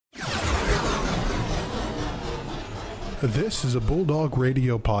This is a Bulldog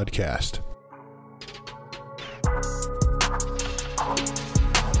Radio podcast.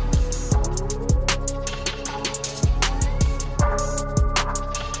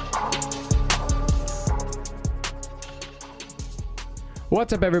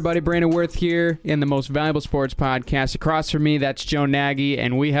 What's up, everybody? Brandon Worth here in the Most Valuable Sports Podcast. Across from me, that's Joe Nagy,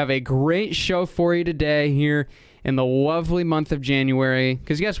 and we have a great show for you today here in the lovely month of January.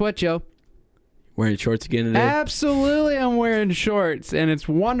 Because guess what, Joe? Wearing shorts again today? Absolutely, I'm wearing shorts, and it's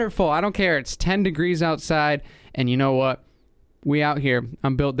wonderful. I don't care. It's 10 degrees outside, and you know what? We out here.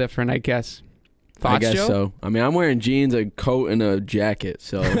 I'm built different, I guess. Thoughts, I guess Joe? so. I mean, I'm wearing jeans, a coat, and a jacket,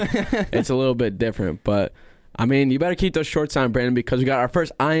 so it's a little bit different. But, I mean, you better keep those shorts on, Brandon, because we got our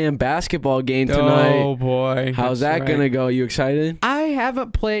first IM basketball game tonight. Oh, boy. How's that going to go? You excited? I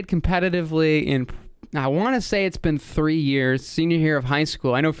haven't played competitively in, I want to say it's been 3 years, senior year of high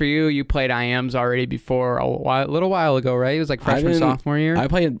school. I know for you, you played IMs already before a little while ago, right? It was like freshman, sophomore year. I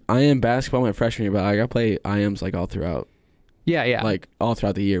played IM basketball my freshman year, but I play IMs like all throughout. Yeah. Like all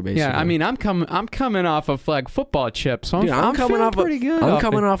throughout the year, basically. Yeah, I mean, I'm coming off a flag football chip, so I'm coming feeling off pretty good. I'm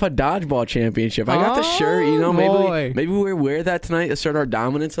coming off a dodgeball championship. I got the shirt, you know. Maybe we wear that tonight to assert our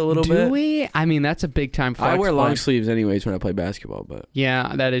dominance a little bit. Do we? I mean, that's a big time flex. I wear long sleeves anyways when I play basketball, but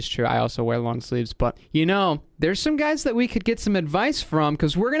yeah, that is true. I also wear long sleeves, but you know, there's some guys that we could get some advice from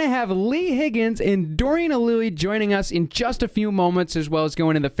because we're gonna have Lee Higgins and Dorian Aluyi joining us in just a few moments, as well as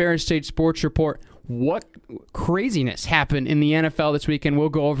going in the Ferris State Sports Report. What craziness happened in the NFL this weekend? We'll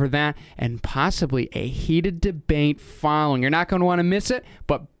go over that and possibly a heated debate following. You're not going to want to miss it.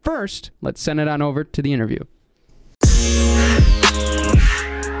 But first, let's send it on over to the interview.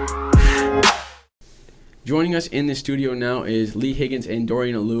 Joining us in the studio now is Lee Higgins and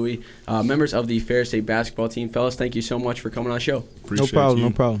Dorian Aluyi, members of the Ferris State basketball team. Fellas, thank you so much for coming on the show. Appreciate no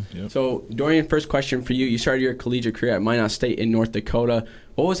problem. Yep. So, Dorian, first question for you. You started your collegiate career at Minot State in North Dakota.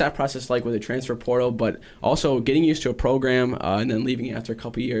 What was that process like with the transfer portal, but also getting used to a program and then leaving it after a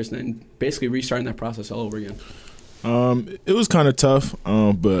couple of years and then basically restarting that process all over again? It was kind of tough,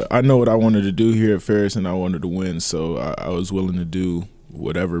 but I know what I wanted to do here at Ferris, and I wanted to win, so I was willing to do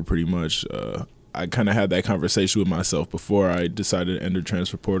whatever pretty much. I kind of had that conversation with myself before I decided to enter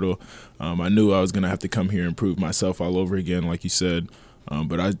transfer portal. I knew I was going to have to come here and prove myself all over again, like you said.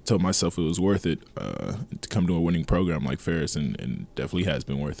 But I told myself it was worth it to come to a winning program like Ferris, and definitely has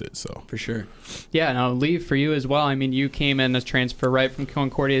been worth it. So for sure. Yeah, now Lee, for you as well. I mean, you came in as transfer right from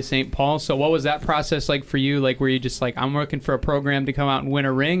Concordia St. Paul. So what was that process like for you? Like, were you just like, I'm looking for a program to come out and win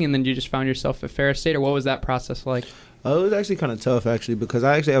a ring, and then you just found yourself at Ferris State, or what was that process like? It was actually kind of tough, actually, because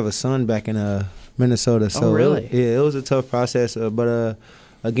I actually have a son back in Minnesota. So really? It was a tough process. But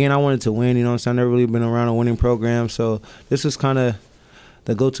again, I wanted to win. You know what I'm saying? I've never really been around a winning program. So this was kind of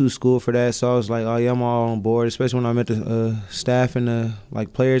the go-to school for that. So I was like, oh, yeah, I'm all on board, especially when I met the staff and the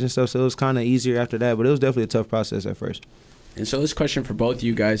players and stuff. So it was kind of easier after that. But it was definitely a tough process at first. And so this question for both of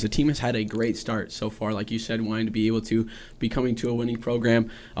you guys. The team has had a great start so far, like you said, wanting to be able to be coming to a winning program.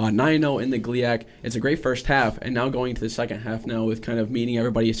 9-0 in the GLIAC. It's a great first half, and now going to the second half now with kind of meeting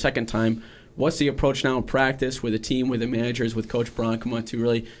everybody a second time. What's the approach now in practice with the team, with the managers, with Coach Bronkema to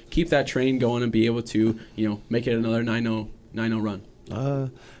really keep that train going and be able to, you know, make it another 9-0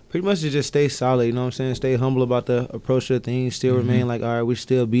 run? Pretty much to just stay solid, you know what I'm saying? Stay humble about the approach to things, still remain like, all right, we're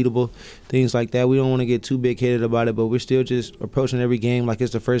still beatable, things like that. We don't want to get too big-headed about it, but we're still just approaching every game like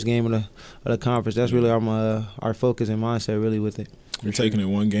it's the first game of the conference. That's really our focus and mindset really with it. We're taking it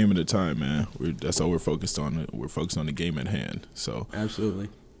one game at a time, man. That's all we're focused on. We're focused on the game at hand. So absolutely.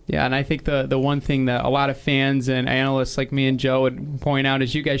 Yeah, and I think the one thing that a lot of fans and analysts like me and Joe would point out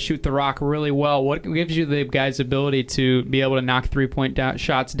is you guys shoot the rock really well. What gives you the guys' ability to be able to knock three-point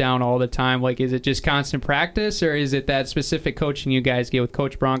shots down all the time? Like, is it just constant practice, or is it that specific coaching you guys get with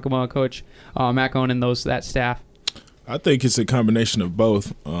Coach Bronkema, Coach Macon, and that staff? I think it's a combination of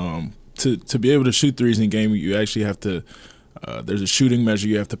both. To be able to shoot threes in game, you actually have to there's a shooting measure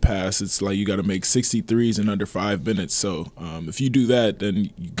you have to pass. It's like you got to make 63s in under 5 minutes. So if you do that, then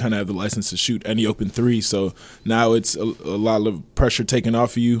you kind of have the license to shoot any open three. So now it's a lot of pressure taken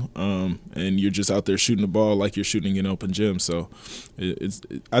off of you, and you're just out there shooting the ball like you're shooting an open gym. So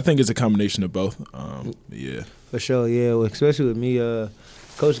I think it's a combination of both. Yeah. For sure, yeah. Well, especially with me,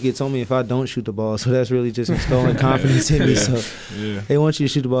 Coach gets on me if I don't shoot the ball, so that's really just installing confidence in me. So they want you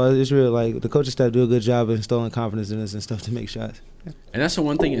to shoot the ball. It's real, like the coaching staff do a good job of installing confidence in us and stuff to make shots. And that's the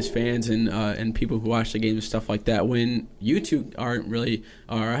one thing as fans and people who watch the game and stuff like that. When you two aren't really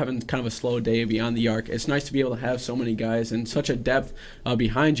are having kind of a slow day beyond the arc, it's nice to be able to have so many guys and such a depth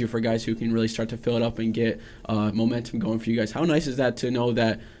behind you for guys who can really start to fill it up and get momentum going for you guys. How nice is that to know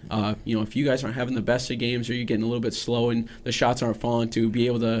that if you guys aren't having the best of games or you're getting a little bit slow and the shots aren't falling, to be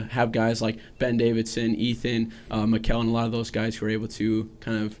able to have guys like Ben Davidson, Ethan, Mikkel, and a lot of those guys who are able to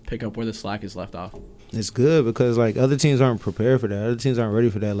kind of pick up where the slack is left off. It's good because, like, other teams aren't prepared for that. Other teams aren't ready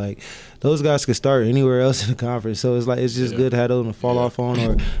for that. Like, those guys could start anywhere else in the conference. So it's just good to have those to fall off on.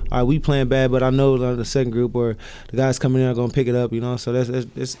 Or, all right, we playing bad, but I know the second group or the guys coming in are going to pick it up, So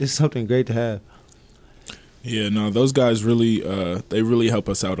it's something great to have. Yeah, no, those guys really they really help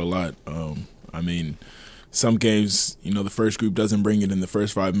us out a lot. Some games, the first group doesn't bring it in the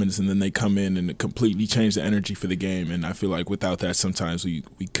first 5 minutes, and then they come in and completely change the energy for the game. And I feel like without that, sometimes we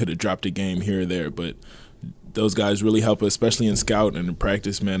could have dropped a game here or there. But those guys really help us, especially in scout and in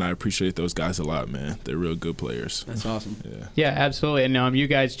practice, man. I appreciate those guys a lot, man. They're real good players. That's awesome. Yeah, absolutely. And you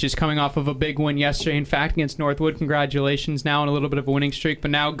guys just coming off of a big win yesterday, in fact, against Northwood. Congratulations now on a little bit of a winning streak.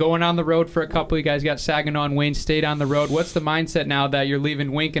 But now going on the road for a couple. You guys got Saginaw and Wayne State on the road. What's the mindset now that you're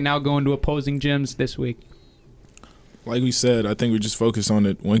leaving Wink and now going to opposing gyms this week? Like we said, I think we just focus on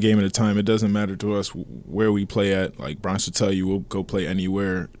it one game at a time. It doesn't matter to us where we play at. Like Bronx will tell you, we'll go play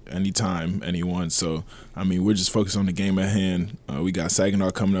anywhere, anytime, anyone. So, we're just focused on the game at hand. We got Saginaw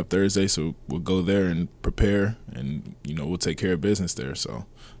coming up Thursday, so we'll go there and prepare, and, we'll take care of business there. So.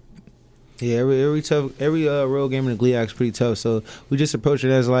 Yeah, every road game in the GLIAC is pretty tough. So we just approach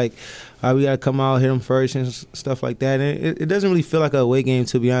it as like we got to come out, hit them first and stuff like that. And it doesn't really feel like a away game,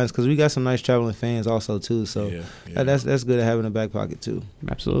 to be honest, because we got some nice traveling fans also too. So that's good to have in the back pocket too.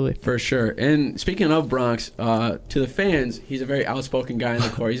 Absolutely, for sure. And speaking of Bronx, to the fans, he's a very outspoken guy in the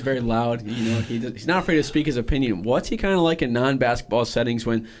court. He's very loud. He's not afraid to speak his opinion. What's he kind of like in non-basketball settings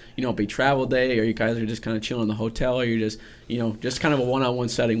when be travel day, or you guys are just kind of chilling in the hotel, or you're just kind of a one-on-one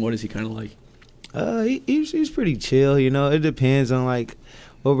setting? What is he kind of like? He's pretty chill. It depends on like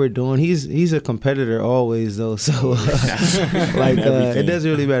what we're doing. He's a competitor always though, so it doesn't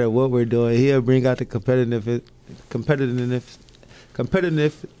really matter what we're doing. He'll bring out the competitiveness.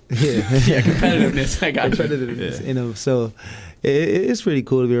 Yeah, competitiveness. I got competitiveness in him. So it's pretty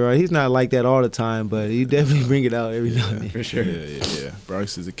cool to be around. He's not like that all the time, but he definitely bring it out every now and then. For sure. Yeah.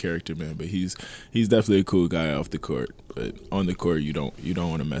 Bronx is a character, man, but he's definitely a cool guy off the court. But on the court, you don't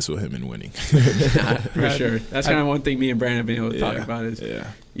want to mess with him in winning. For sure. That's kind of one thing me and Brandon have been able to talk about is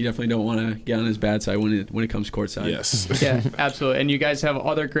you definitely don't want to get on his bad side when it comes courtside. Yes. Yeah, absolutely. And you guys have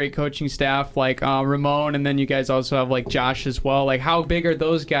other great coaching staff like Ramon, and then you guys also have like Josh as well. Like, how big are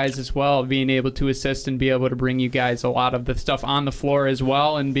those guys as well, being able to assist and be able to bring you guys a lot of the stuff on the floor as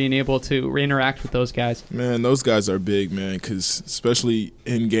well, and being able to interact with those guys? Man, those guys are big, man, because especially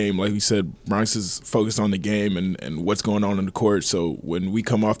in game, like we said, Bronx is focused on the game and what's going on the court. So when we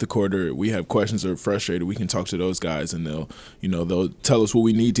come off the court or we have questions or frustrated, we can talk to those guys, and they'll tell us what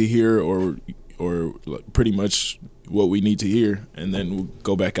we need to hear or pretty much what we need to hear, and then we'll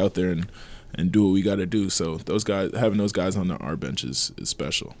go back out there and do what we got to do. So having those guys on our bench is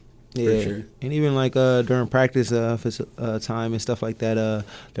special. Yeah, for sure. And even like during practice time and stuff like that,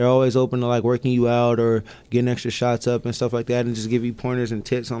 they're always open to like working you out or getting extra shots up and stuff like that, and just give you pointers and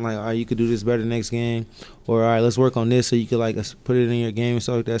tips on like, all right, you could do this better next game, or all right, let's work on this so you could like put it in your game and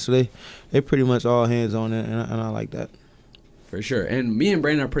stuff like that. So they pretty much all hands on it, and I like that. For sure. And me and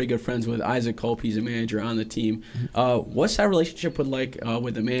Brandon are pretty good friends with Isaac Culp. He's a manager on the team. What's that relationship with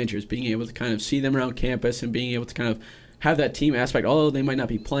the managers, being able to kind of see them around campus and being able to kind of have that team aspect, although they might not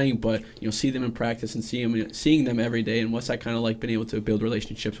be playing, but see them in practice and seeing them every day? And what's that kind of like, being able to build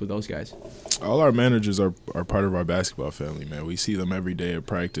relationships with those guys? All our managers are part of our basketball family, man. We see them every day at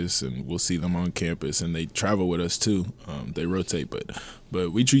practice, and we'll see them on campus, and they travel with us too. They rotate, but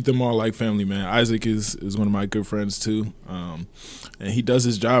we treat them all like family, man. Isaac is one of my good friends too, and he does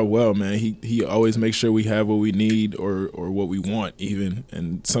his job well, man. He always makes sure we have what we need or what we want even,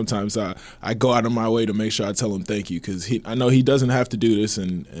 and sometimes I go out of my way to make sure I tell him thank you, because I know he doesn't have to do this,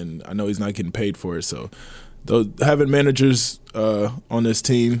 and I know he's not getting paid for it. So having managers on this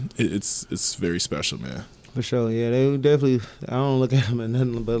team, it's very special, man. For sure, yeah, they definitely. I don't look at them as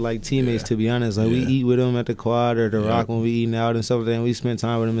nothing but like teammates, to be honest. Like we eat with them at the quad or the Rock when we eating out and stuff like that. And we spend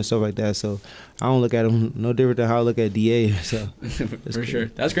time with them and stuff like that. So I don't look at them no different than how I look at DA. So for sure,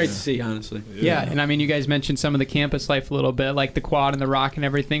 that's great to see, honestly. Yeah, and I mean, you guys mentioned some of the campus life a little bit, like the quad and the Rock and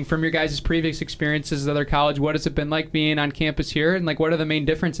everything. From your guys' previous experiences at other college, what has it been like being on campus here, and like what are the main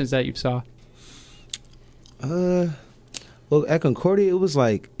differences that you saw? Well, at Concordia, it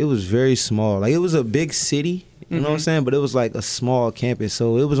was very small. Like, it was a big city, You know what I'm saying? But it was like a small campus,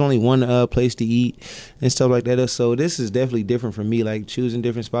 so it was only one place to eat and stuff like that. So this is definitely different for me, like choosing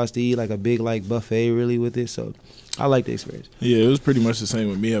different spots to eat, like a big like buffet really with it. So I like the experience. Yeah, it was pretty much the same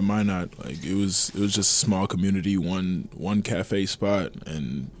with me at Minot. Like it was just a small community, one cafe spot,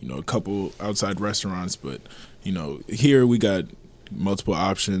 and a couple outside restaurants. But here we got multiple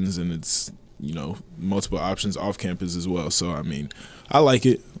options, and it's multiple options off campus as well. So I mean, I like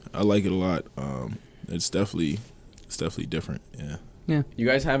it. I like it a lot. It's definitely different. Yeah. You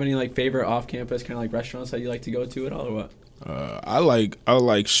guys have any like favorite off campus kind of like restaurants that you like to go to at all, or what? I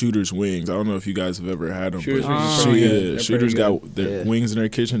like Shooter's Wings. I don't know if you guys have ever had them. Shooter's Wings. Shooter's got their wings in their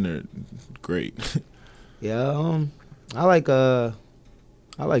kitchen. They're great. Yeah. I like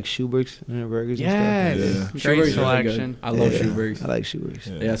Schuberg's and their burgers. Yeah, and great Schuberg's selection. I love Schuberg's. I like Schuberg's.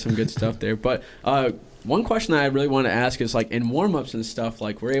 They got some good stuff there. But one question that I really want to ask is, like, in warm-ups and stuff,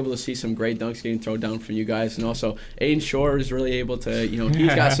 like, we're able to see some great dunks getting thrown down from you guys. And also, Aiden Shore is really able to,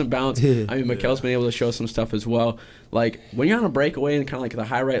 he's got some bounce. I mean, Mikkel's been able to show some stuff as well. Like, when you're on a breakaway and kind of like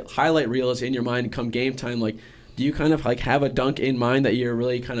the highlight reel is in your mind come game time, like, do you kind of like have a dunk in mind that you're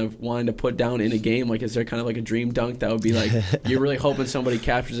really kind of wanting to put down in a game? Like, is there kind of like a dream dunk that would be like you're really hoping somebody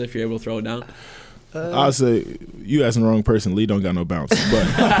captures if you're able to throw it down? I'll say you asking the wrong person. Lee don't got no bounce,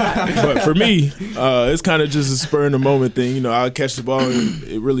 but for me, it's kind of just a spur in the moment thing. I'll catch the ball, and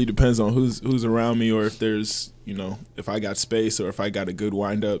it really depends on who's around me, or if there's if I got space or if I got a good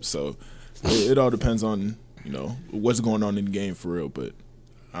wind up. So it all depends on what's going on in the game for real. But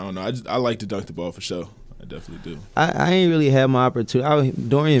I don't know. I like to dunk the ball for sure. I definitely do. I ain't really had my opportunity.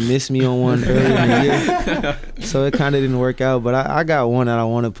 Dorian missed me on one earlier in the year, so it kind of didn't work out. But I got one that I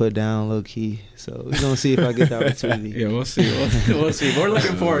want to put down low key. So we're gonna see if I get the opportunity. Yeah, we'll see. We'll see. We're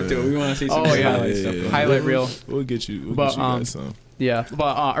looking forward to it. We want to see some highlight stuff. Highlight reel. We'll get you guys some. Yeah,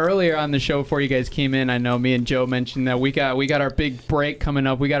 but earlier on the show before you guys came in, I know me and Joe mentioned that we got our big break coming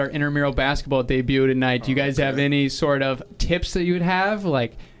up. We got our intramural basketball debut tonight. Do you guys have any sort of tips that you would have,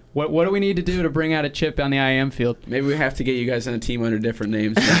 like? What do we need to do to bring out a chip on the IM field? Maybe we have to get you guys on a team under different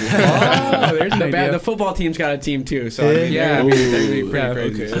names. There's an idea. The football team's got a team too, so I mean, they're gonna be pretty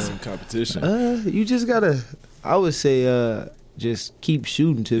crazy. Okay, that's some competition. You just gotta. I would say, just keep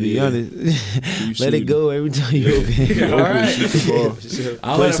shooting. To be honest, let it go every time you open. All right. Shoot the ball.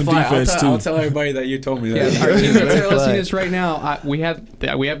 I'll Play let it some fly. defense too. I'll tell everybody that you told me that. Yeah, our team that's listening to this right now, we have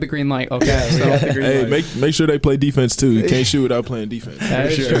the green light. Okay, so Hey, make sure they play defense too. You can't shoot without playing defense.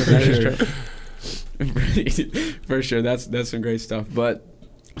 That is true. That is true. For sure, that's some great stuff. But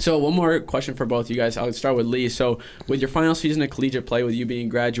so one more question for both you guys. I'll start with Lee. So with your final season of collegiate play, with you being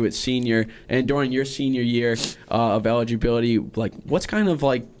graduate senior, and during your senior year of eligibility, like what's kind of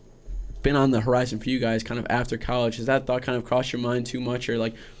like been on the horizon for you guys kind of after college? Has that thought kind of crossed your mind too much, or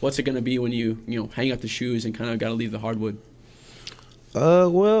like what's it going to be when you hang up the shoes and kind of got to leave the hardwood?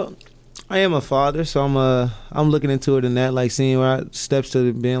 Well, I am a father, so I'm looking into it in that, like seeing what steps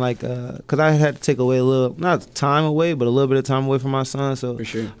to being like, because I had to take away a little, not time away, but a little bit of time away from my son. So for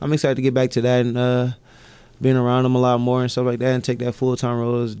sure, I'm excited to get back to that and being around him a lot more and stuff like that, and take that full-time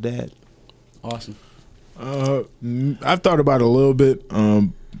role as dad. Awesome. I've thought about it a little bit.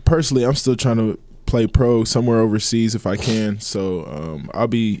 Personally, I'm still trying to play pro somewhere overseas if I can. So I'll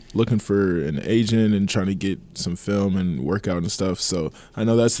be looking for an agent and trying to get some film and workout and stuff. So I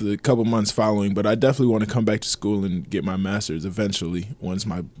know that's a couple months following, but I definitely want to come back to school and get my master's eventually once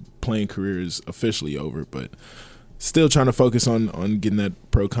my playing career is officially over. But still trying to focus on getting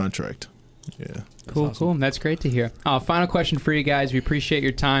that pro contract. Yeah. Cool. That's great to hear. Final question for you guys. We appreciate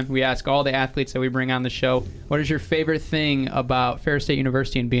your time. We ask all the athletes that we bring on the show, what is your favorite thing about Ferris State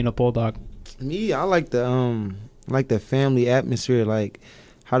University and being a Bulldog? Me, I like the family atmosphere, like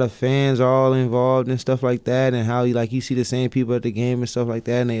how the fans are all involved and stuff like that, and how you see the same people at the game and stuff like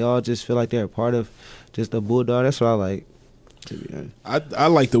that, and they all just feel like they're a part of just the Bulldog. That's what I like. To be honest. I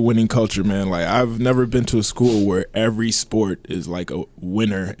like the winning culture, man. Like I've never been to a school where every sport is like a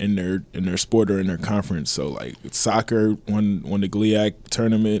winner in their sport or in their conference. So like soccer won the GLIAC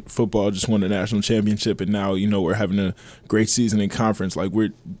tournament, football just won the national championship, and now we're having a great season in conference. Like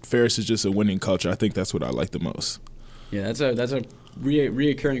Ferris is just a winning culture. I think that's what I like the most. Yeah, that's a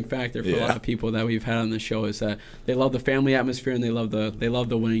reoccurring factor for a lot of people that we've had on the show is that they love the family atmosphere and they love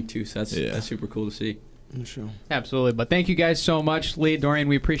the winning too. So that's super cool to see. Sure. Absolutely. But thank you guys so much, Lee, Dorian.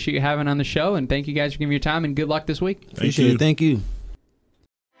 We appreciate you having on the show, and thank you guys for giving me your time, and good luck this week. Appreciate it. Thank you.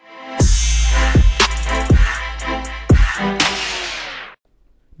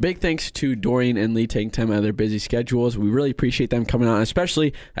 big thanks to Dorian and Lee taking time out of their busy schedules. We really appreciate them coming out,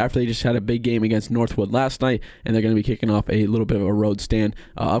 especially after they just had a big game against Northwood last night, and they're going to be kicking off a little bit of a road stand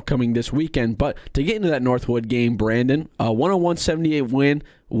upcoming this weekend. But to get into that Northwood game, Brandon, 101-78 win.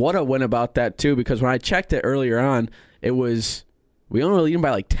 What a win about that, too, because when I checked it earlier on, it was... We only were leading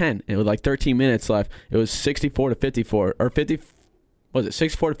by like 10. It was like 13 minutes left. It was 64-54, or 50. Was it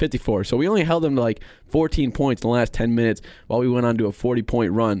 64-54? So we only held them to like 14 points in the last 10 minutes while we went on to a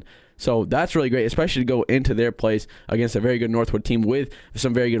 40-point run. So that's really great, especially to go into their place against a very good Northwood team with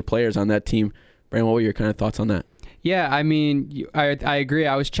some very good players on that team. Brandon, what were your kind of thoughts on that? Yeah, I mean, I agree.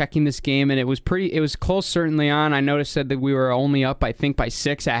 I was checking this game, and it was close certainly on. I noticed that we were only up, I think, by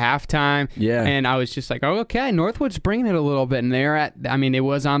 6 at halftime. Yeah. And I was just like, oh, okay, Northwood's bringing it a little bit. And it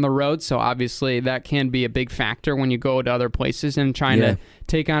was on the road, so obviously that can be a big factor when you go to other places and trying to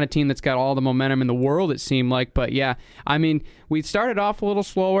take on a team that's got all the momentum in the world, it seemed like. But yeah, I mean, we started off a little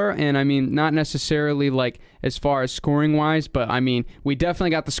slower, and I mean, not necessarily like as far as scoring wise, but I mean, we definitely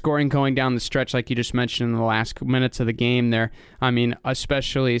got the scoring going down the stretch, like you just mentioned in the last minutes of the game there. I mean,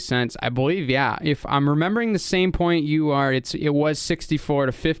 especially since I believe, if I'm remembering the same point you are, it was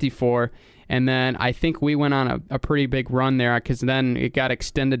 64-54. And then I think we went on a pretty big run there, because then it got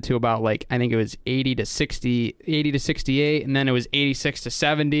extended to about like, I think it was 80-68, and then it was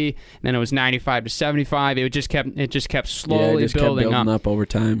 86-70, and then it was 95-75. It just kept slowly building up over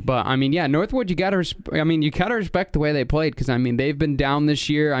time. But I mean, Northwood, you gotta respect the way they played, because I mean, they've been down this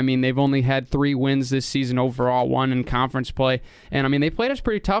year. I mean, they've only had 3 wins this season overall, 1 in conference play, and I mean, they played us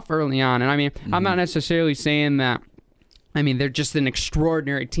pretty tough early on. And I mean, I'm not necessarily saying that. I mean, they're just an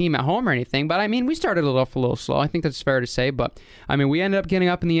extraordinary team at home or anything, but I mean, we started off a little slow. I think that's fair to say, but I mean, we ended up getting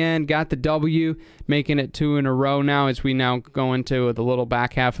up in the end, got the W, making it 2 in a row now as we now go into the little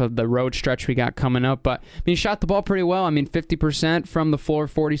back half of the road stretch we got coming up. But I mean, shot the ball pretty well. I mean, 50% from the floor,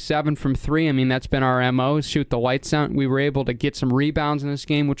 47 from 3. I mean, that's been our MO, shoot the lights out. We were able to get some rebounds in this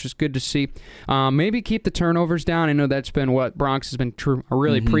game, which is good to see. Maybe keep the turnovers down. I know that's been what Bronx has been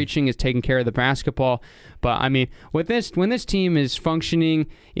really preaching, is taking care of the basketball. But I mean, when this team is functioning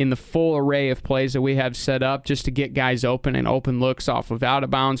in the full array of plays that we have set up, just to get guys open and open looks off of out of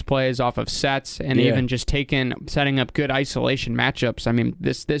bounds plays, off of sets, and even just setting up good isolation matchups. I mean,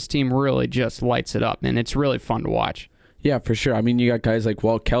 this team really just lights it up, and it's really fun to watch. Yeah, for sure. I mean, you got guys like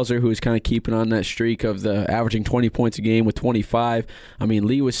Walt Kelzer, who's kind of keeping on that streak of the averaging 20 points a game with 25. I mean,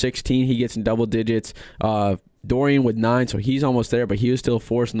 Lee was 16. He gets in double digits. Dorian with 9, so he's almost there, but he was still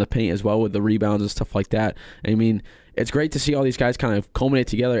forcing the paint as well with the rebounds and stuff like that. I mean, it's great to see all these guys kind of culminate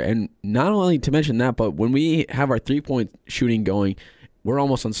together, and not only to mention that, but when we have our three-point shooting going, we're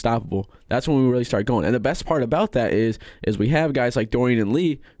almost unstoppable. That's when we really start going. And the best part about that is we have guys like Dorian and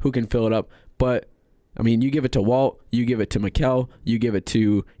Lee who can fill it up, but I mean, you give it to Walt, you give it to Mikkel, you give it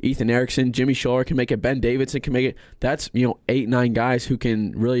to Ethan Erickson, Jimmy Scholler can make it, Ben Davidson can make it. That's 8-9 guys who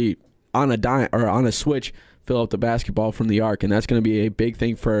can really on a dime or on a switch fill up the basketball from the arc, and that's going to be a big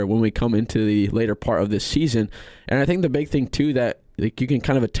thing for when we come into the later part of this season. And I think the big thing too that you can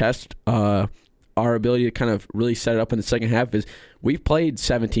kind of attest our ability to kind of really set it up in the second half is we've played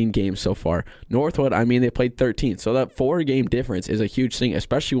 17 games so far. Northwood, I mean, they played 13, so that 4-game difference is a huge thing,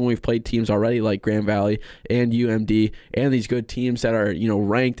 especially when we've played teams already like Grand Valley and UMD and these good teams that are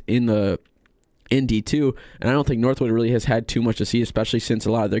ranked in D2, and I don't think Northwood really has had too much to see, especially since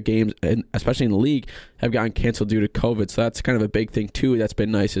a lot of their games, and especially in the league, have gotten canceled due to COVID. So that's kind of a big thing too. That's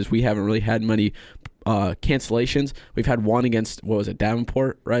been nice, is we haven't really had many cancellations. We've had one against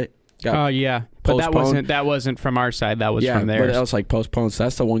Davenport, right? Oh yeah, but that wasn't from our side. That was from theirs. But that was like postponed. So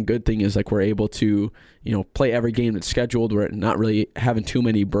that's the one good thing, is like we're able to play every game that's scheduled. We're not really having too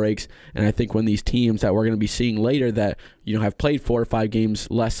many breaks. And I think when these teams that we're going to be seeing later that have played 4 or 5 games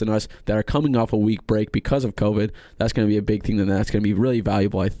less than us, that are coming off a week break because of COVID, that's going to be a big thing. And that's going to be really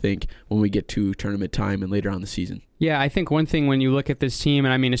valuable, I think, when we get to tournament time and later on the season. Yeah, I think one thing when you look at this team,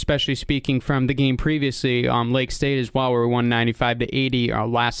 and I mean, especially speaking from the game previously, Lake State as well, where we won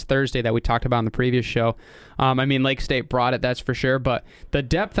 95-80 last Thursday that we talked about in the previous show. I mean, Lake State brought it, that's for sure. But the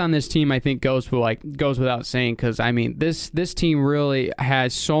depth on this team, I think, goes without saying, because I mean, this team really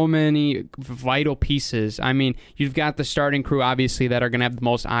has so many vital pieces. I mean, you've got the starting crew, obviously, that are going to have the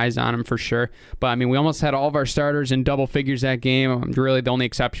most eyes on them for sure. But I mean, we almost had all of our starters in double figures that game. Really, the only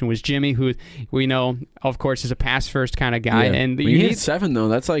exception was Jimmy, who we know, of course, is a pass-first kind of guy. Yeah. And you need 7 though.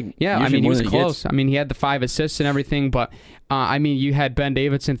 That's like I mean, he was close. I mean, he had the 5 assists and everything, but I mean, you had Ben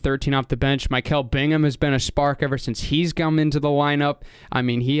Davidson, 13 off the bench. Michael Bingham has been a spark ever since he's come into the lineup. I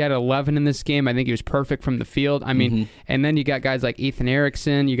mean, he had 11 in this game. I think he was perfect from the field. I mean, and then you got guys like Ethan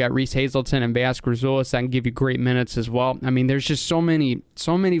Erickson, you got Reese Hazleton and Bass Grizulis that can give you great minutes as well. I mean, there's just so many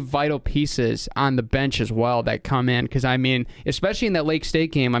vital pieces on the bench as well that come in. Because, I mean, especially in that Lake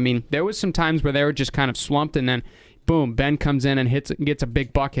State game, I mean, there was some times where they were just kind of slumped, and then boom, Ben comes in and gets a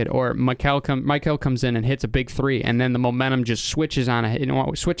big bucket, or Michael comes in and hits a big three, and then the momentum just switches on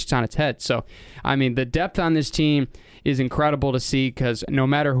its head. So, I mean, the depth on this team is incredible to see, because no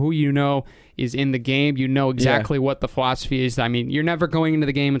matter who you know is in the game, you know exactly what the philosophy is. I mean, you're never going into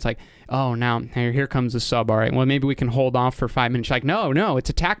the game, it's like, oh, now here comes the sub. All right, well, maybe we can hold off for 5 minutes. Like, no,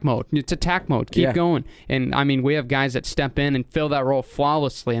 it's attack mode. It's attack mode. Keep going. And, I mean, we have guys that step in and fill that role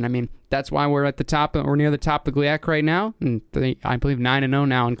flawlessly. And, I mean, that's why we're at the top. We're near the top of the GLIAC right now. And I believe 9-0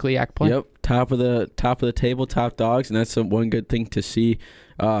 now in GLIAC play. Yep, top of the table, top dogs. And that's one good thing to see,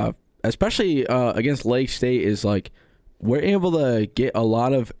 especially against Lake State, is like, we're able to get a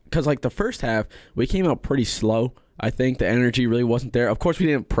lot of, because like the first half, we came out pretty slow. I think the energy really wasn't there. Of course, we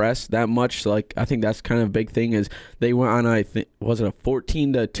didn't press that much. So like, I think that's kind of a big thing, is they went on, I think, was it a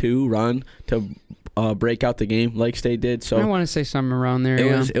 14-2 run to break out the game? Lake State did. So I want to say something around there.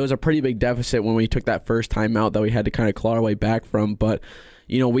 It was a pretty big deficit when we took that first time out that we had to kind of claw our way back from. But,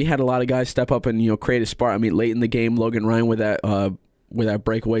 you know, we had a lot of guys step up and, you know, create a spark. I mean, late in the game, Logan Ryan with that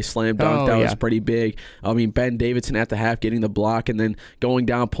breakaway slam dunk, that was pretty big. I mean, Ben Davidson at the half getting the block and then going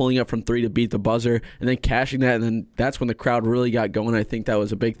down, pulling up from 3 to beat the buzzer, and then cashing that, and then that's when the crowd really got going. I think that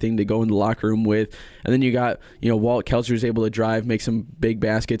was a big thing to go in the locker room with. And then you got, you know, Walt Kelser was able to drive, make some big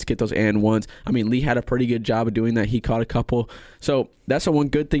baskets, get those and ones. I mean, Lee had a pretty good job of doing that. He caught a couple. So that's the one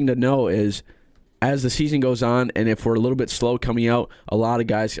good thing to know is, as the season goes on, and if we're a little bit slow coming out, a lot of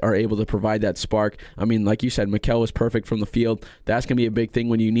guys are able to provide that spark. I mean, like you said, Mikel was perfect from the field. That's going to be a big thing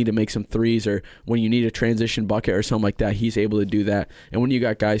when you need to make some threes, or when you need a transition bucket or something like that. He's able to do that. And when you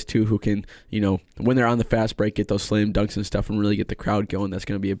got guys, too, who can, you know, when they're on the fast break, get those slam dunks and stuff and really get the crowd going, that's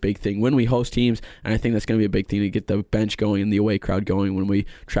going to be a big thing when we host teams. And I think that's going to be a big thing to get the bench going and the away crowd going when we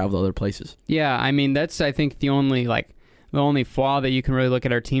travel to other places. Yeah, I mean, that's, I think, the only flaw that you can really look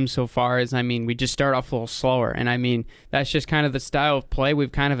at our team so far is, I mean, we just start off a little slower. And, I mean, that's just kind of the style of play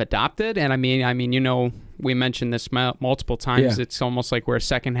we've kind of adopted. And, I mean, you know, we mentioned this multiple times. Yeah. It's almost like we're a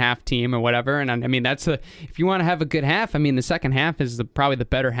second half team or whatever. And, I mean, if you want to have a good half, I mean, the second half is probably the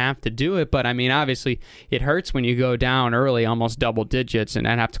better half to do it. But, I mean, obviously, it hurts when you go down early, almost double digits, and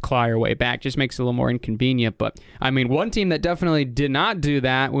then have to claw your way back. Just makes it a little more inconvenient. But, I mean, one team that definitely did not do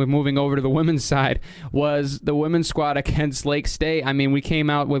that, with moving over to the women's side, was the women's squad against Lake State. I mean, we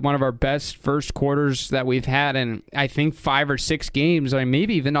came out with one of our best first quarters that we've had in, I think, 5 or 6 games. I mean,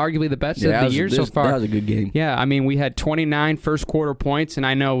 maybe even arguably the best of the year so far. That was a good game. Yeah, I mean, we had 29 first quarter points, and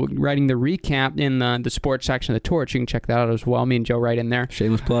I know writing the recap in the sports section of the Torch, you can check that out as well. Me and Joe write in there.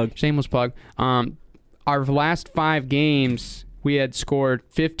 Shameless plug. Our last 5 games, we had scored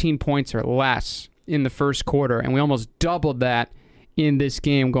 15 points or less in the first quarter, and we almost doubled that in this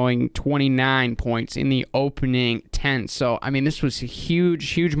game, going 29 points in the opening 10. So, I mean, this was a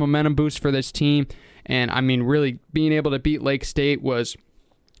huge momentum boost for this team. And, I mean, really being able to beat Lake State was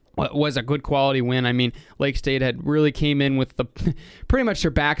a good quality win. I mean, Lake State had really came in with pretty much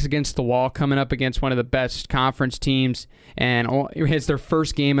their backs against the wall, coming up against one of the best conference teams, and it's their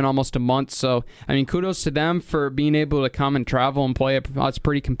first game in almost a month. So, I mean, kudos to them for being able to come and travel and play. It's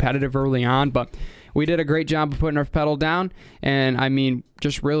pretty competitive early on, but we did a great job of putting our pedal down, and, I mean,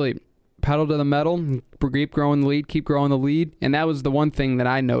 just really pedal to the metal, keep growing the lead. And that was the one thing that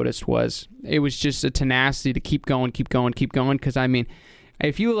I noticed, was it was just a tenacity to keep going, because, I mean,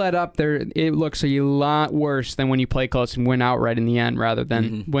 if you let up there, it looks a lot worse than when you play close and win outright in the end, rather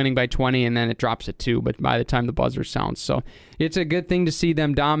than winning by 20 and then it drops at 2, but by the time the buzzer sounds. So it's a good thing to see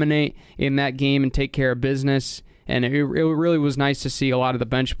them dominate in that game and take care of business. And it really was nice to see a lot of the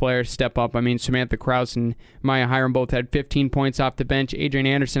bench players step up. I mean, Samantha Krause and Maya Hiram both had 15 points off the bench. Adrian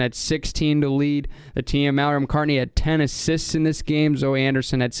Anderson had 16 to lead the team. Mallory McCartney had 10 assists in this game. Zoe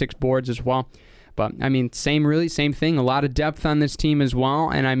Anderson had 6 boards as well. But, I mean, same thing. A lot of depth on this team as well.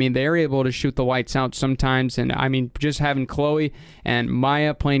 And, I mean, they're able to shoot the lights out sometimes. And, I mean, just having Chloe and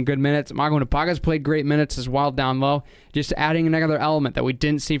Maya playing good minutes. Margot Napaga's played great minutes as well down low. Just adding another element that we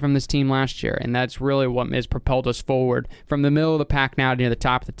didn't see from this team last year. And that's really what has propelled us forward from the middle of the pack now to the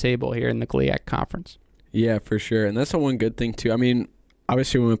top of the table here in the GLIAC Conference. Yeah, for sure. And that's the one good thing, too. I mean,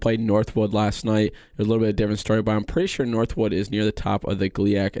 obviously when we played Northwood last night, it was a little bit of a different story, but I'm pretty sure Northwood is near the top of the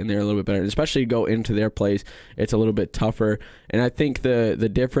GLIAC, and they're a little bit better. And especially go into their place, it's a little bit tougher. And I think the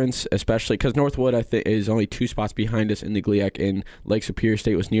difference, especially because Northwood, I think, is only 2 spots behind us in the GLIAC, and Lake Superior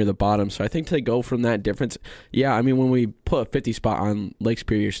State was near the bottom. So I think to go from that difference, yeah, I mean, when we put a 50 spot on Lake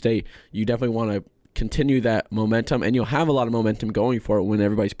Superior State, you definitely want to continue that momentum, and you'll have a lot of momentum going for it when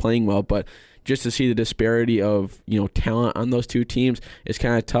everybody's playing well. But just to see the disparity of talent on those two teams is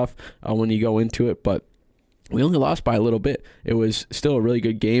kind of tough when you go into it. But we only lost by a little bit. It was still a really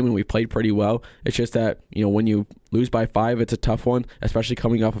good game, and we played pretty well. It's just that when you lose by 5, it's a tough one, especially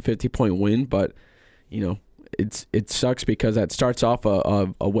coming off a 50-point win. But it sucks because that starts off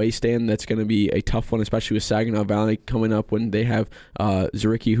a away stand that's going to be a tough one, especially with Saginaw Valley coming up when they have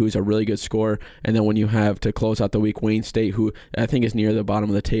Zaricki, who's a really good scorer, and then when you have to close out the week Wayne State, who I think is near the bottom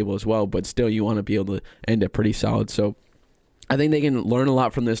of the table as well, but still you want to be able to end it pretty solid. So I think they can learn a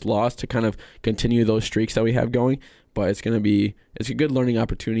lot from this loss to kind of continue those streaks that we have going, but it's a good learning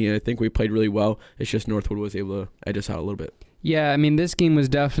opportunity, and I think we played really well. It's just Northwood was able to edge us out a little bit. Yeah, I mean, this game was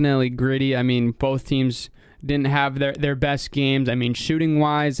definitely gritty. I mean, both teams didn't have their best games. I mean,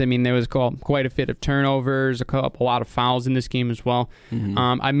 shooting-wise, I mean, there was quite a bit of turnovers, a lot of fouls in this game as well. Mm-hmm.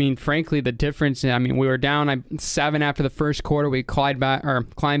 I mean, frankly, the difference, I mean, we were down 7 after the first quarter. We climbed back,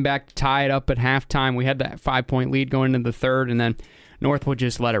 tied up at halftime. We had that 5-point lead going into the third, and then Northwood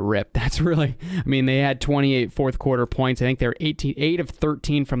just let it rip. That's really, I mean, they had 28 fourth quarter points. I think they were 8 of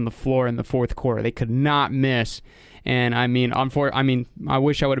 13 from the floor in the fourth quarter. They could not miss. And I mean, I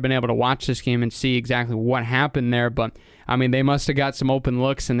wish I would have been able to watch this game and see exactly what happened there. But I mean, they must have got some open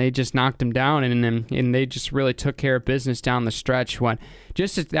looks, and they just knocked them down, and they just really took care of business down the stretch.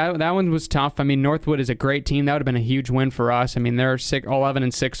 That one was tough. I mean, Northwood is a great team. That would have been a huge win for us. I mean, they're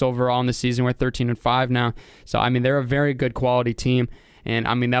 11-6 overall in the season. We're 13-5 now. So I mean, they're a very good quality team, and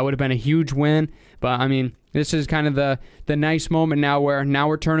I mean that would have been a huge win. But I mean, this is kind of the nice moment now where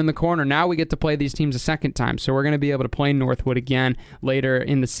we're turning the corner. Now we get to play these teams a second time. So we're going to be able to play Northwood again later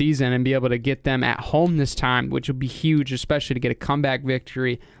in the season and be able to get them at home this time, which will be huge, especially to get a comeback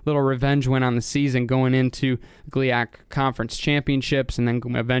victory, little revenge win on the season going into GLIAC Conference Championships and then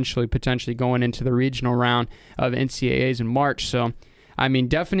eventually potentially going into the regional round of NCAAs in March. So, I mean,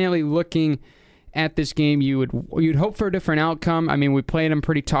 definitely looking at this game, you'd hope for a different outcome. I mean, we played them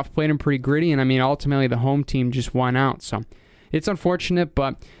pretty tough, played them pretty gritty, and I mean, ultimately the home team just won out. So it's unfortunate,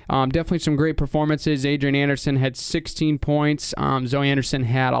 but definitely some great performances. Adrian Anderson had 16 points. Zoe Anderson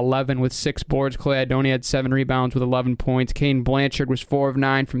had 11 with 6 boards. Clay Adoni had 7 rebounds with 11 points. Caden Blanchard was 4 of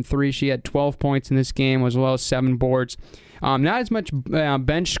 9 from 3. She had 12 points in this game, as well as 7 boards. Not as much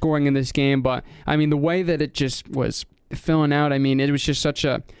bench scoring in this game, but I mean, the way that it just was filling out, I mean, it was just such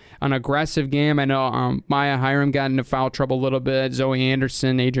an aggressive game. I know Maya Hiram got into foul trouble a little bit. Zoe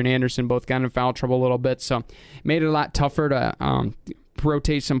Anderson, Adrian Anderson both got into foul trouble a little bit. So made it a lot tougher to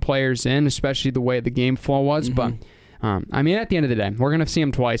rotate some players in, especially the way the game flow was. Mm-hmm. But I mean, at the end of the day, we're going to see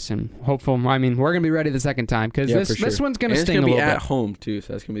them twice, and hopefully, I mean, we're going to be ready the second time because this one's going to sting a little bit. It's going to be at home, too,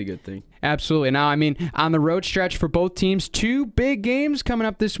 so that's going to be a good thing. Absolutely. Now, I mean, on the road stretch for both teams, 2 big games coming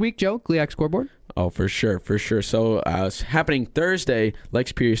up this week, Joe. GLIAC scoreboard. Oh, for sure. So it's happening Thursday. Lake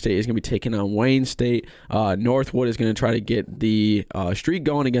Superior State is going to be taking on Wayne State. Northwood is going to try to get the streak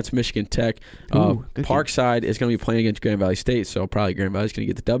going against Michigan Tech. Parkside is going to be playing against Grand Valley State, so probably Grand Valley is going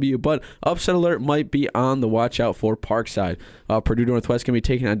to get the W. But upset alert might be on the watch out for Parkside. Purdue Northwest is going to be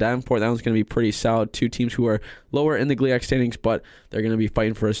taking on Davenport. That one's going to be pretty solid. 2 teams who are lower in the GLIAC standings, but they're going to be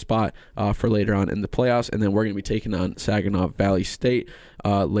fighting for a spot for later on in the playoffs. And then we're going to be taking on Saginaw Valley State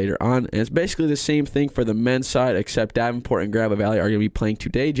later on. And it's basically the same thing for the men's side, except Davenport and Grand Valley are going to be playing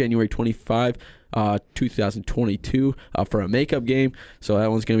today, January 25, 2022, for a makeup game. So that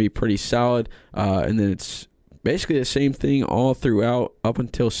one's going to be pretty solid. And then it's basically the same thing all throughout up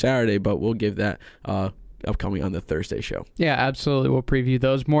until Saturday, but we'll give that upcoming on the Thursday show. Yeah, absolutely. We'll preview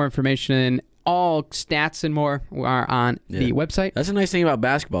those. More information and all stats and more are on the website. That's a nice thing about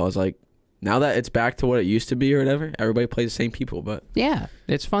basketball is like now that it's back to what it used to be or whatever, everybody plays the same people. But yeah,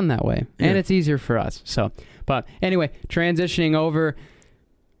 it's fun that way, and it's easier for us. So, but anyway, transitioning over.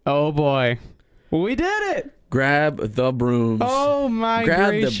 Oh boy, we did it! Grab the brooms. Oh my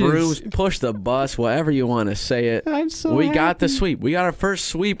gracious. Grab the brooms, push the bus, whatever you want to say it. I'm so We happy. got the sweep. We got our first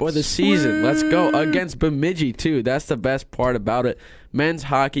sweep of the season. Let's go against Bemidji too. That's the best part about it. Men's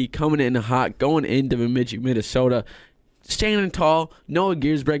hockey coming in hot, going into Bemidji, Minnesota. Standing tall, Noah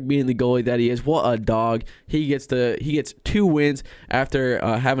Giersberg being the goalie that he is. What a dog. He gets 2 wins after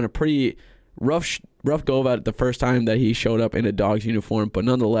having a pretty rough rough go of it the first time that he showed up in a Dogs uniform, but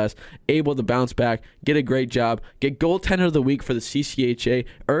nonetheless able to bounce back, get a great job, get goaltender of the week for the CCHA.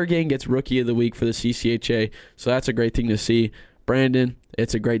 Ergang gets rookie of the week for the CCHA, so that's a great thing to see. Brandon,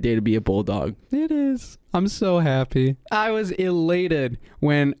 it's a great day to be a Bulldog. It is. I'm so happy. I was elated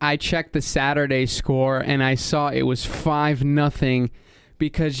when I checked the Saturday score and I saw it was 5-0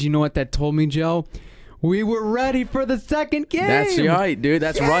 because you know what that told me, Joe? We were ready for the second game. That's right, dude.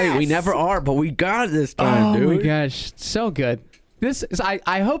 That's right. We never are, but we got it this time, dude. Oh, my gosh. So good. This is,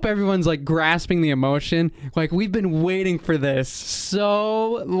 I hope everyone's, like, grasping the emotion. Like, we've been waiting for this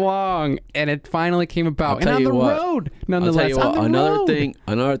so long, and it finally came about. And on the road, nonetheless. I'll tell you what,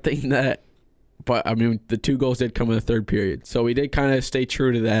 another thing that, but, I mean, the 2 goals did come in the third period. So we did kind of stay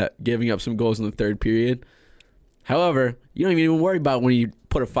true to that, giving up some goals in the third period. However, you don't even worry about when you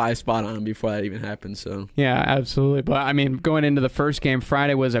put a 5 spot on them before that even happens. So yeah, absolutely. But I mean, going into the first game,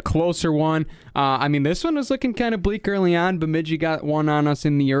 Friday was a closer one. I mean, this one was looking kind of bleak early on. Bemidji got one on us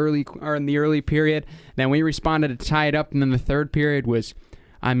in the early period. Then we responded to tie it up, and then the third period was,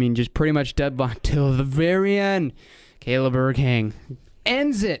 I mean, just pretty much deadlocked till the very end. Caleb Ergang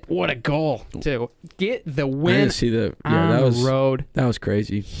ends it. What a goal to get the win. I didn't see the road. That was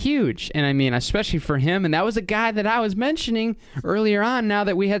crazy. Huge. And I mean, especially for him. And that was a guy that I was mentioning earlier on, now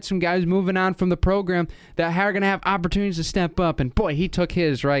that we had some guys moving on from the program that are going to have opportunities to step up. And boy, he took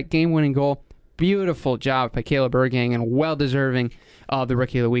his, right? Game-winning goal. Beautiful job by Caleb Ergang and well-deserving of the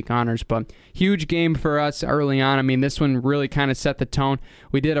Rookie of the Week honors. But huge game for us early on. I mean, this one really kind of set the tone.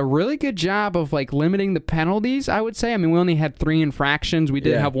 We did a really good job of like limiting the penalties, I would say. I mean, we only had 3 infractions. We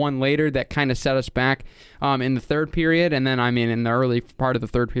did have one later that kind of set us back in the third period. And then, I mean, in the early part of the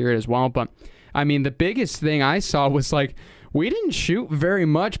third period as well. But, I mean, the biggest thing I saw was like, we didn't shoot very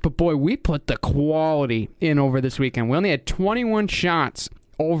much, but boy, we put the quality in over this weekend. We only had 21 shots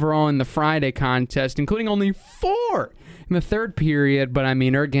overall in the Friday contest, including only 4 in the third period. But I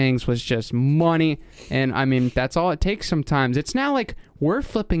mean, Ergang's was just money, and I mean, that's all it takes sometimes. It's now like we're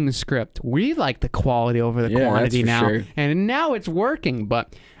flipping the script. We like the quality over the quantity now, sure. And now it's working.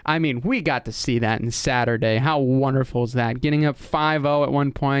 But I mean, we got to see that in Saturday. How wonderful is that? Getting up 5-0 at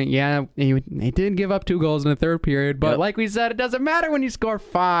one point. Yeah, he did give up 2 goals in the third period, but like we said, it doesn't matter when you score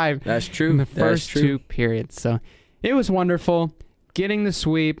 5. That's true. In the first 2 periods. So it was wonderful. Getting the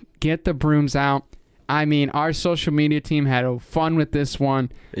sweep, get the brooms out. I mean, our social media team had fun with this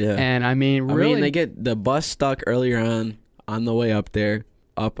one. Yeah. And I mean, really. I mean, they get the bus stuck earlier on the way up there.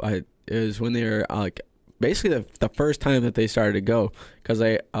 It was when they were like basically the first time that they started to go, because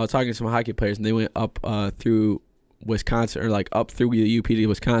I was talking to some hockey players and they went up through Wisconsin, or like up through the UP to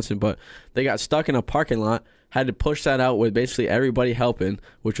Wisconsin, but they got stuck in a parking lot, had to push that out with basically everybody helping,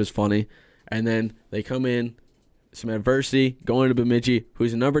 which was funny. And then they come in. Some adversity going to Bemidji,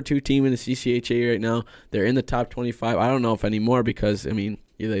 who's the number 2 team in the CCHA right now. They're in the top 25. I don't know if anymore because, I mean,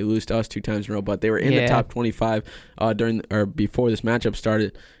 they lose to us 2 times in a row, but they were in the top 25 before this matchup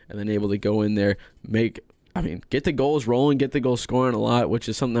started, and then able to go in there, get the goals rolling, get the goals scoring a lot, which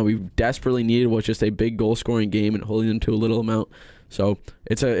is something that we desperately needed, was just a big goal scoring game and holding them to a little amount. So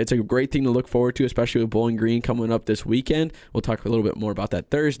it's a great thing to look forward to, especially with Bowling Green coming up this weekend. We'll talk a little bit more about that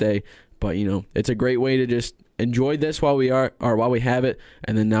Thursday, but it's a great way to just enjoy this while we have it,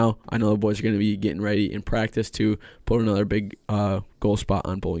 and then now I know the boys are going to be getting ready in practice to put another big goal spot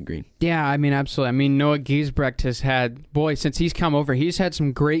on Bowling Green. Yeah, I mean, absolutely. I mean, Noah Giesbrecht has had, since he's come over, he's had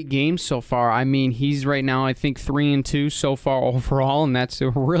some great games so far. I mean, he's right now, I think, 3-2 so far overall, and that's a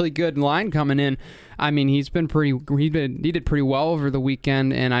really good line coming in. I mean, he did pretty well over the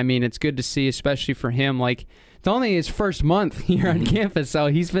weekend, and I mean, it's good to see, especially for him. Like, it's only his first month here on campus, so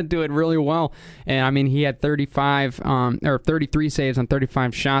he's been doing really well. And I mean, he had 33 saves on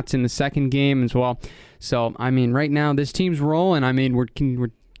 35 shots in the second game as well. So I mean, right now this team's rolling. I mean, we're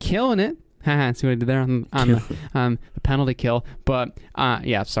killing it. See what I did there on the penalty kill. But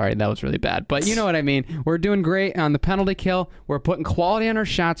yeah, sorry, that was really bad. But you know what I mean. We're doing great on the penalty kill. We're putting quality on our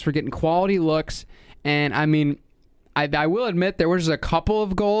shots. We're getting quality looks. And I mean, I will admit there was a couple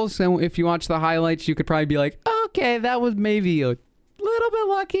of goals, and if you watch the highlights, you could probably be like, okay, that was maybe a little bit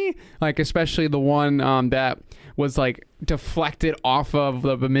lucky. Like, especially the one that was, like, deflected off of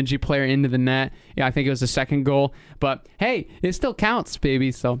the Bemidji player into the net. Yeah, I think it was the second goal. But, hey, it still counts,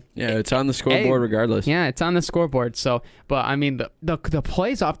 baby. So yeah, it's on the scoreboard regardless. Yeah, it's on the scoreboard. So, but, I mean, the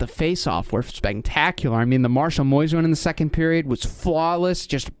plays off the face-off were spectacular. I mean, the Marshall Moyes one in the second period was flawless,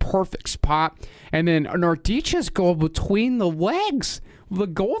 just a perfect spot. And then Nordicha's goal between the legs of the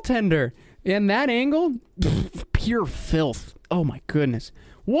goaltender. In that angle, pure filth. Oh, my goodness.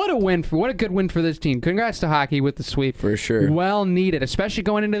 what a good win for this team. Congrats to hockey with the sweep. For sure. Well needed, especially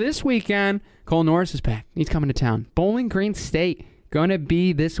going into this weekend. Cole Norris is back. He's coming to town. Bowling Green State going to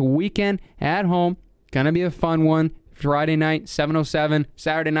be this weekend at home. Going to be a fun one. Friday night, 7:07.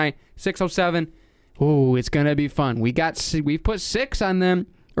 Saturday night, 6:07. Ooh, it's going to be fun. We put 6 on them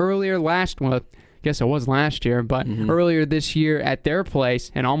earlier I guess it was last year, but earlier this year at their place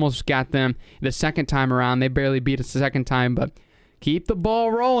and almost got them the second time around. They barely beat us the second time, but keep the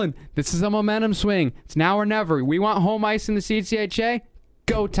ball rolling. This is a momentum swing. It's now or never. We want home ice in the CCHA.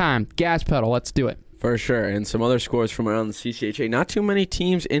 Go time. Gas pedal. Let's do it. For sure. And some other scores from around the CCHA. Not too many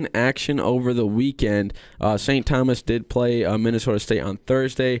teams in action over the weekend. St. Thomas did play Minnesota State on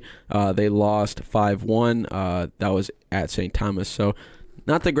Thursday. They lost 5-1. That was at St. Thomas. So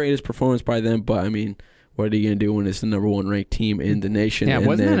not the greatest performance by them, but I mean, what are you going to do when it's the number 1 ranked team in the nation? Yeah,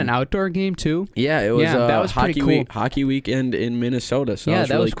 wasn't that an outdoor game too? Yeah, it was. That was pretty cool. Hockey weekend in Minnesota, so that was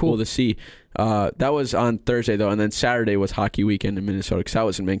really cool to see. That was on Thursday though, and then Saturday was hockey weekend in Minnesota because that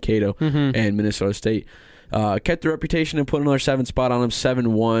was in Mankato, and Minnesota State kept the reputation and put another 7 spot on them,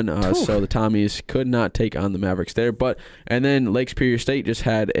 7-1. So the Tommies could not take on the Mavericks there. And then Lake Superior State just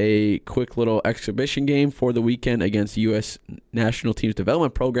had a quick little exhibition game for the weekend against the U.S. National Teams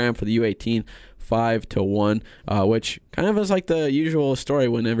Development Program for the U18. 5-1, which kind of is like the usual story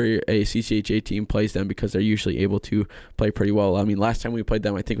whenever a CCHA team plays them because they're usually able to play pretty well. I mean, last time we played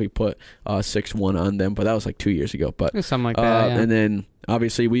them, I think we put 6-1 on them, but that was like 2 years ago. But something like that. Yeah. And then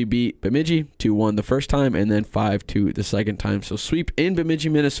obviously we beat Bemidji 2-1 the first time, and then 5-2 the second time. So sweep in Bemidji,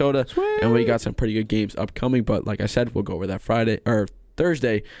 Minnesota, and we got some pretty good games upcoming. But like I said, we'll go over that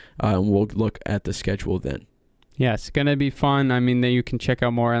Thursday, and we'll look at the schedule then. Yeah, it's going to be fun. I mean, you can check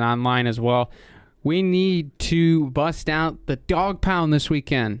out more online as well. We need to bust out the dog pound this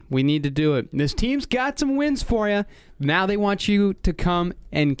weekend. We need to do it. This team's got some wins for you. Now they want you to come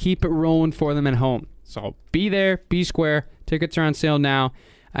and keep it rolling for them at home. So be there, be square. Tickets are on sale now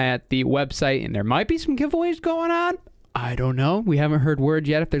at the website, and there might be some giveaways going on. I don't know. We haven't heard word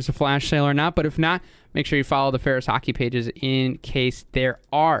yet if there's a flash sale or not, but if not, make sure you follow the Ferris hockey pages in case there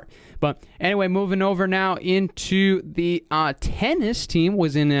are. But anyway, moving over now into the tennis team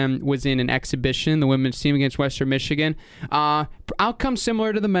was in an exhibition, the women's team against Western Michigan. Outcome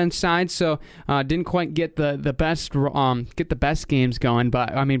similar to the men's side, so didn't quite get the best games going.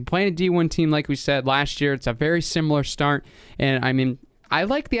 But I mean, playing a D1 team like we said last year, it's a very similar start, and I mean, I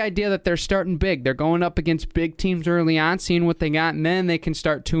like the idea that they're starting big. They're going up against big teams early on, seeing what they got, and then they can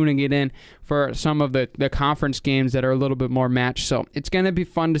start tuning it in for some of the conference games that are a little bit more matched. So it's going to be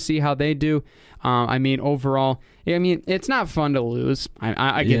fun to see how they do. I mean, overall, I mean, it's not fun to lose.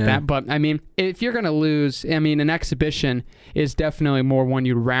 I get that. But, I mean, if you're going to lose, I mean, an exhibition is definitely more one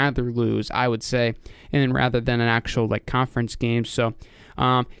you'd rather lose, I would say, and rather than an actual, conference game. So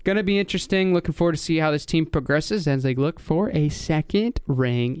going to be interesting. Looking forward to see how this team progresses as they look for a second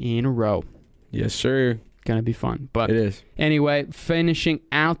ring in a row. Yes, sir. Going to be fun. But it is. Anyway, finishing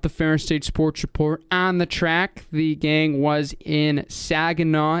out the Ferris State Sports Report on the track, the gang was in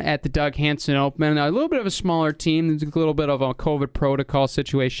Saginaw at the Doug Hansen Open. A little bit of a smaller team. There's a little bit of a COVID protocol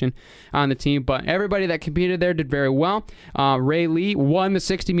situation on the team, but everybody that competed there did very well. Ray Lee won the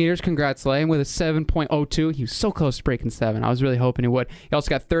 60 meters. Congrats, Lay, with a 7.02. He was so close to breaking 7. I was really hoping he would. He also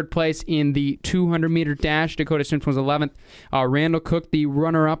got third place in the 200-meter dash. Dakota Simpson was 11th. Randall Cook, the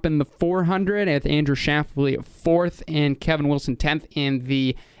runner-up in the 400, and Andrew Shafley 4th, and Kevin Wilson 10th in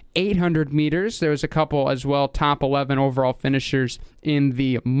the 800 meters. There was a couple as well, top 11 overall finishers in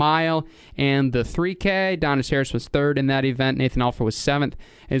the mile and the 3K. Donis Harris was 3rd in that event. Nathan Alfer was 7th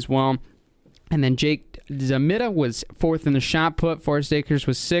as well. And then Jake Zamita was 4th in the shot put. Forrest Akers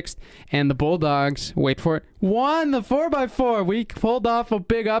was 6th. And the Bulldogs, wait for it, won the 4x4. We pulled off a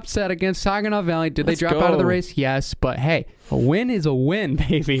big upset against Saginaw Valley. Did they drop out of the race? Yes. But hey, a win is a win,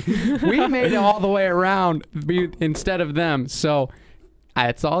 baby. We made it all the way around instead of them. So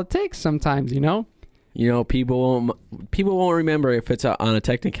that's all it takes sometimes, you know? You know, people won't remember if it's on a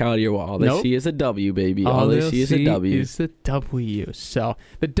technicality or what. All they see is a W, baby. All they see is a W. Is the W. So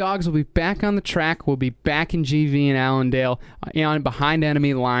the Dogs will be back on the track. We'll be back in GV in Allendale behind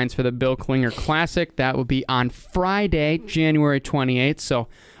enemy lines for the Bill Klinger Classic. That will be on Friday, January 28th. So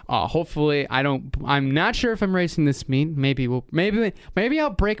hopefully I'm not sure if I'm racing this meet. Maybe I'll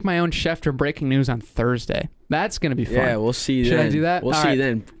break my own Schefter breaking news on Thursday. That's going to be fun. Yeah, we'll see Should then. I do that? We'll All see right.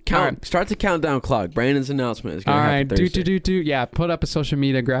 then. All right. Start the countdown clock. Brandon's announcement is going All to right, happen Thursday. Yeah, put up a social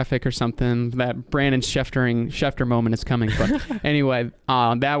media graphic or something. That Brandon Schefter moment is coming. But anyway,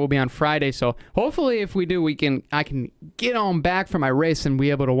 that will be on Friday. So hopefully, if we do, I can get on back from my race and be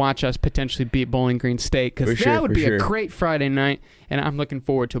able to watch us potentially beat Bowling Green State, because that would be a great Friday night, and I'm looking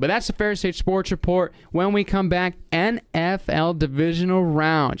forward to it. But that's the Fair State Sports Report. When we come back, NFL divisional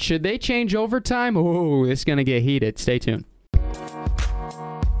round. Should they change overtime? Oh, it's going to get heated. Stay tuned.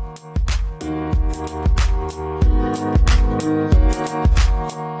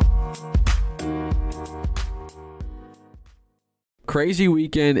 Crazy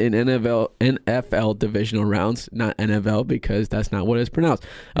weekend in NFL divisional rounds. Not NFL, because that's not what it's pronounced.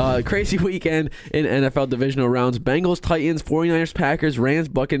 Crazy weekend in NFL divisional rounds. Bengals, Titans, 49ers, Packers, Rams,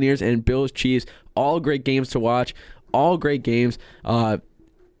 Buccaneers, and Bills, Chiefs. All great games to watch. All great games.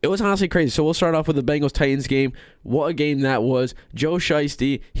 It was honestly crazy. So we'll start off with the Bengals-Titans game. What a game that was. Joe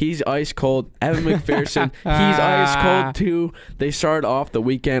Shiesty, he's ice cold. Evan McPherson, he's ice cold too. They started off the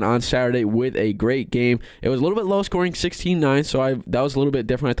weekend on Saturday with a great game. It was a little bit low scoring, 16-9, so that was a little bit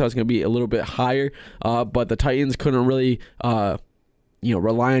different. I thought it was going to be a little bit higher, but the Titans couldn't really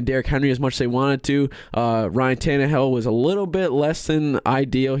rely on Derrick Henry as much as they wanted to. Ryan Tannehill was a little bit less than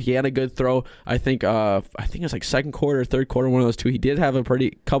ideal. He had a good throw. I think it was like second quarter, third quarter, one of those two. He did have a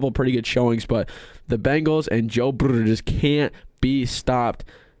couple pretty good showings, but the Bengals and Joe Burrow just can't be stopped.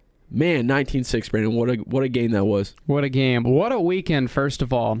 Man, 19-6, Brandon. What a game that was. What a game. What a weekend, first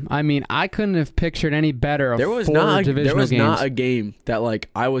of all. I mean, I couldn't have pictured any better of four divisional games. There was not a game that,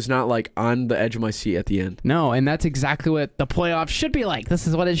 I was not, on the edge of my seat at the end. No, and that's exactly what the playoffs should be like. This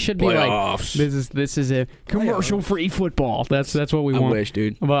is what it should be like. This is a commercial-free football. That's what we want. I wish,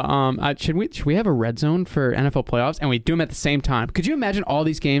 dude. But should we have a red zone for NFL playoffs, and we do them at the same time? Could you imagine all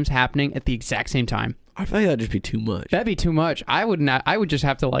these games happening at the exact same time? I feel like that'd just be too much. That'd be too much. I would not. I would just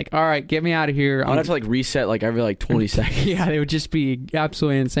have to all right, get me out of here. I'd have to reset every 20 seconds. Yeah, they would just be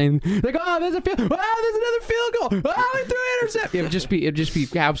absolutely insane. There's a field. There's another field goal. We threw an intercept. It'd just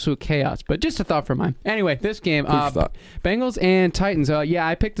be absolute chaos. But just a thought from mine. Anyway, this game, Bengals and Titans.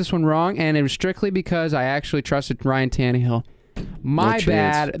 I picked this one wrong, and it was strictly because I actually trusted Ryan Tannehill. My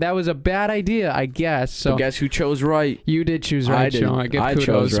bad. That was a bad idea, I guess. So guess who chose right? You did choose right, Sean. I give kudos.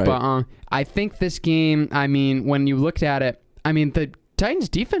 Chose right. But I think this game, when you looked at it, the Titans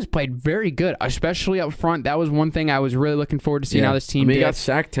defense played very good, especially up front. That was one thing I was really looking forward to seeing how this team did. He got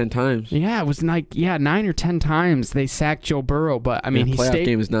sacked 10 times. Yeah, it was 9 or 10 times they sacked Joe Burrow. But he playoff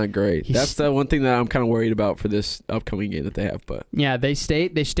game is not great. That's the one thing that I'm kind of worried about for this upcoming game that they have. But yeah, they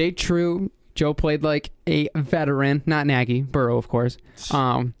stayed true. Joe played like a veteran, not Nagy, Burrow, of course.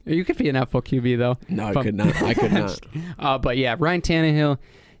 You could be an NFL QB though. No, I could not. But yeah, Ryan Tannehill,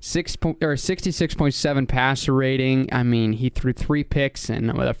 66.7 passer rating. He threw 3 picks, and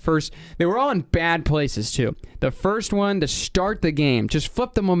they were all in bad places too. The first one to start the game, just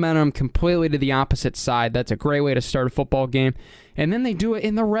flip the momentum completely to the opposite side. That's a great way to start a football game. And then they do it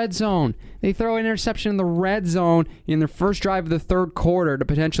in the red zone. They throw an interception in the red zone in their first drive of the third quarter to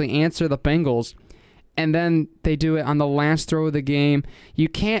potentially answer the Bengals. And then they do it on the last throw of the game. You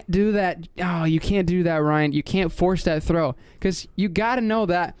can't do that. Oh, you can't do that, Ryan. You can't force that throw. Because you got to know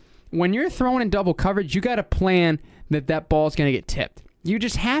that when you're throwing in double coverage, you got to plan that ball's going to get tipped. You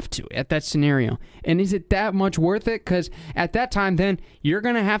just have to at that scenario. And is it that much worth it? Because at that time, then, you're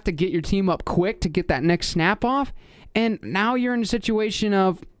going to have to get your team up quick to get that next snap off. And now you're in a situation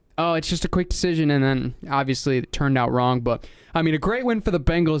of, it's just a quick decision, and then obviously it turned out wrong. But, a great win for the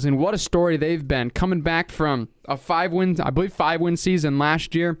Bengals, and what a story they've been. Coming back from a 5-win season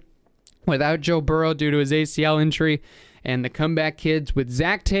last year without Joe Burrow due to his ACL injury, and the comeback kids with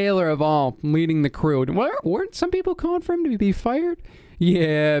Zach Taylor of all leading the crew. Weren't some people calling for him to be fired?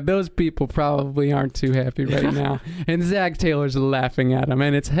 Yeah, those people probably aren't too happy right now. And Zach Taylor's laughing at him,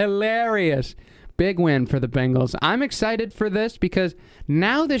 and it's hilarious. Big win for the Bengals. I'm excited for this because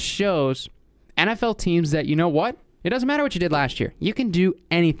now this shows NFL teams that, you know what? It doesn't matter what you did last year. You can do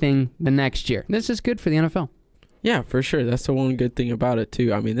anything the next year. This is good for the NFL. Yeah, for sure. That's the one good thing about it, too.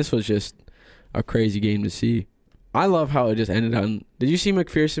 This was just a crazy game to see. I love how it just ended on... Did you see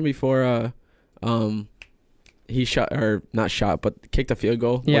McPherson before he kicked a field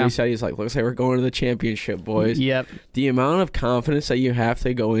goal? Yeah. What he said, he's like, looks like we're going to the championship, boys. Yep. The amount of confidence that you have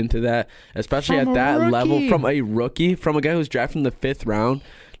to go into that, especially at that level, from a rookie, from a guy who's drafted in the 5th round,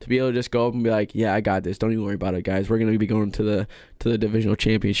 to be able to just go up and be like, yeah, I got this. Don't even worry about it, guys. We're going to be going to the divisional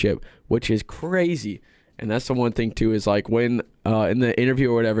championship, which is crazy. And that's the one thing, too, is like when in the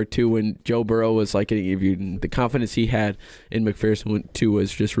interview or whatever, too, when Joe Burrow was like getting interviewed, and the confidence he had in McPherson, too,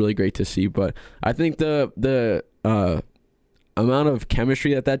 was just really great to see. But I think the amount of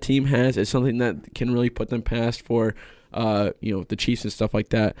chemistry that team has is something that can really put them past for the Chiefs and stuff like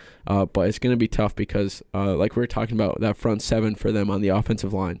that. But it's going to be tough because, like we were talking about, that front seven for them on the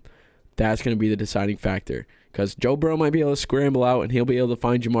offensive line, that's going to be the deciding factor. Because Joe Burrow might be able to scramble out, and he'll be able to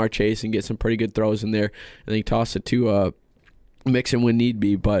find Jamar Chase and get some pretty good throws in there, and then toss it to Mixon when need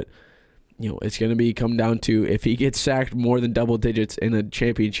be. But it's going to be come down to if he gets sacked more than double digits in a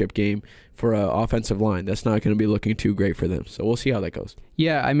championship game for an offensive line, that's not going to be looking too great for them. So we'll see how that goes.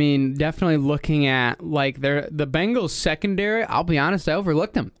 Yeah, I mean, definitely looking at like the Bengals secondary, I'll be honest, I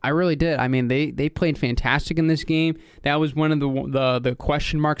overlooked them. I really did. I mean, they played fantastic in this game. That was one of the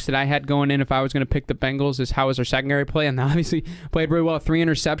question marks that I had going in if I was going to pick the Bengals is how was their secondary play, and they obviously played really well. 3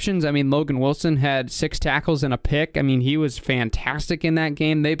 interceptions. I mean, Logan Wilson had 6 tackles and a pick. I mean, he was fantastic in that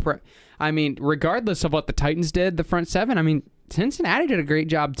game. Regardless of what the Titans did, the front seven, I mean, Cincinnati did a great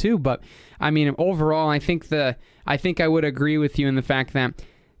job too, but I mean, overall, I think I would agree with you in the fact that,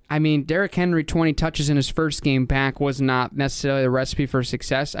 I mean, Derrick Henry, 20 touches in his first game back was not necessarily a recipe for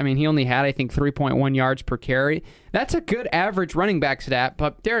success. I mean, he only had, I think, 3.1 yards per carry. That's a good average running back stat,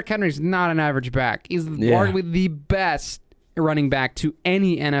 but Derrick Henry's not an average back. He's arguably the best running back to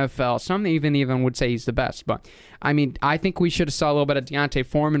any NFL. Some even would say he's the best, but I mean, I think we should have saw a little bit of Deontay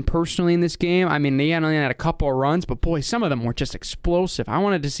Foreman personally in this game. I mean, he only had a couple of runs, but boy, some of them were just explosive. I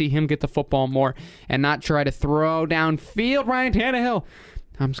wanted to see him get the football more and not try to throw downfield Ryan Tannehill.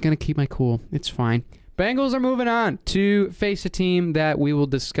 I'm just going to keep my cool. It's fine. Bengals are moving on to face a team that we will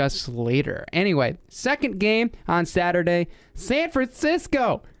discuss later. Anyway, second game on Saturday, San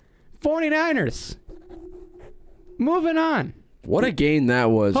Francisco 49ers. Moving on. What a game that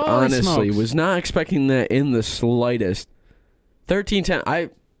was, Holy honestly. smokes. Was not expecting that in the slightest.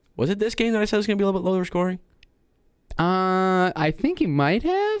 13-10. Was it this game that I said was going to be a little bit lower scoring? I think you might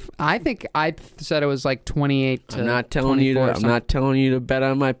have. I think I said it was like 28 to I'm not telling you to bet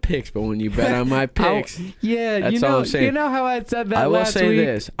on my picks, but when you bet on my picks, that's all I'm saying. You know how I said that last week? I will say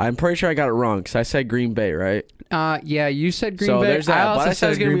this. I'm pretty sure I got it wrong because I said Green Bay, right? Yeah, you said Green Bay. So there's that. But I said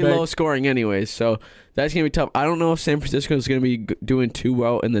it's going to be low scoring anyways, so that's going to be tough. I don't know if San Francisco is going to be doing too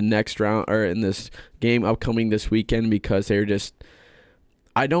well in the next round or in this game upcoming this weekend because they're just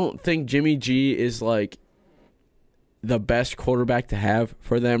 – I don't think Jimmy G is like the best quarterback to have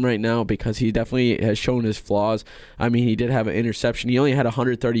for them right now because he definitely has shown his flaws. I mean, he did have an interception. He only had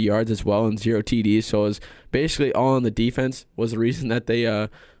 130 yards as well and 0 TDs, so it was basically all on the defense was the reason that they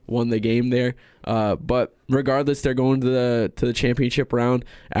won the game there. But regardless, they're going to the championship round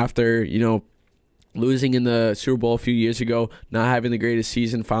after, losing in the Super Bowl a few years ago, not having the greatest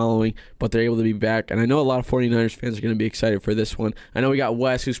season following, but they're able to be back. And I know a lot of 49ers fans are going to be excited for this one. I know we got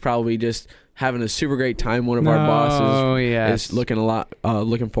Wes, who's probably just having a super great time. One of our bosses is looking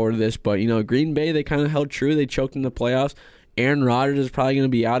forward to this. But, Green Bay, they kind of held true. They choked in the playoffs. Aaron Rodgers is probably going to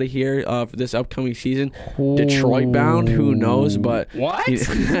be out of here for this upcoming season. Ooh. Detroit bound, who knows? But what? I'm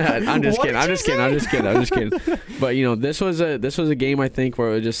just kidding. But this was a game I think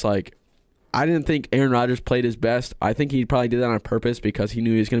where it was just like I didn't think Aaron Rodgers played his best. I think he probably did that on purpose because he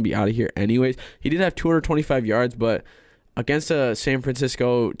knew he was going to be out of here anyways. He did have 225 yards, but against a San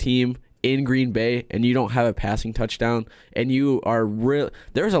Francisco team in Green Bay and you don't have a passing touchdown and you are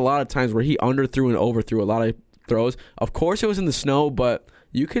there's a lot of times where he underthrew and overthrew a lot of throws. Of course it was in the snow, but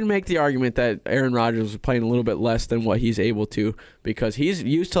you can make the argument that Aaron Rodgers was playing a little bit less than what he's able to because he's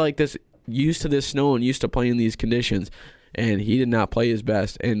used to this snow and used to playing in these conditions. And he did not play his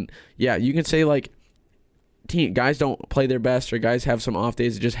best. And, yeah, you can say, like, guys don't play their best or guys have some off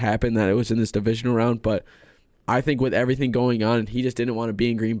days. It just happened that it was in this divisional round. But I think with everything going on, he just didn't want to be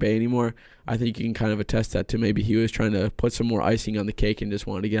in Green Bay anymore. I think you can kind of attest that to maybe he was trying to put some more icing on the cake and just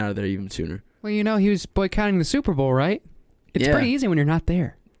wanted to get out of there even sooner. Well, he was boycotting the Super Bowl, right? It's pretty easy when you're not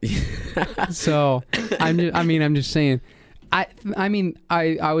there. So, I'm just saying. I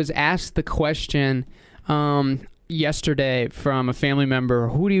was asked the question yesterday from a family member,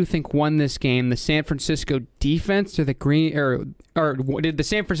 who do you think won this game, the San Francisco defense or the or did the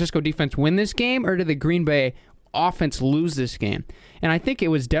San Francisco defense win this game or did the Green Bay offense lose this game? And I think it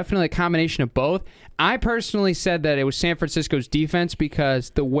was definitely a combination of both. I personally said that it was San Francisco's defense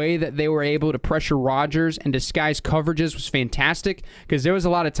because the way that they were able to pressure Rodgers and disguise coverages was fantastic because there was a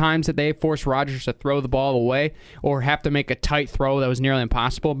lot of times that they forced Rodgers to throw the ball away or have to make a tight throw that was nearly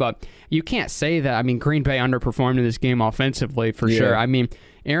impossible. But you can't say that. I mean, Green Bay underperformed in this game offensively for sure. I mean,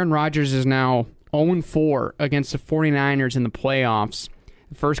 Aaron Rodgers is now 0-4 against the 49ers in the playoffs.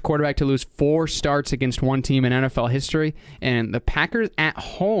 the first quarterback to lose 4 starts against one team in NFL history. And the Packers at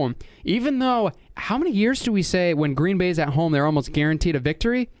home, even though, how many years do we say when Green Bay's at home, they're almost guaranteed a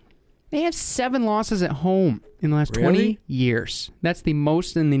victory? They have 7 losses at home in the last 20 years. That's the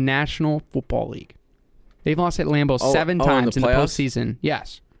most in the National Football League. They've lost at Lambeau 7 times in the postseason.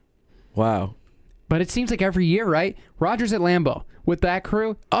 Yes. Wow. But it seems like every year, right? Rodgers at Lambeau with that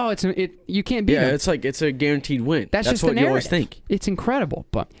crew. Oh, you can't beat them. Yeah, it's like it's a guaranteed win. That's just what the you always narrative. think. It's incredible.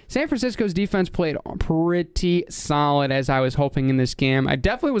 But San Francisco's defense played pretty solid as I was hoping in this game. I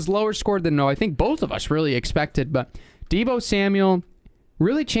definitely was lower scored than I think both of us really expected. But Deebo Samuel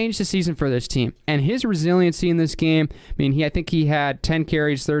really changed the season for this team. And his resiliency in this game, I think he had 10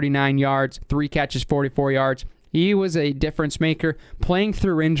 carries, 39 yards, 3 catches, 44 yards. He was a difference maker, playing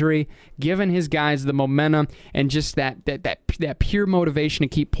through injury, giving his guys the momentum and just that pure motivation to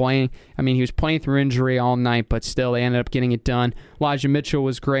keep playing. He was playing through injury all night, but still they ended up getting it done. Elijah Mitchell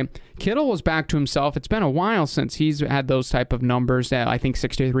was great. Kittle was back to himself. It's been a while since he's had those type of numbers, I think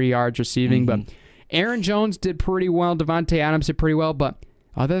 63 yards receiving. But Aaron Jones did pretty well. Devontae Adams did pretty well. But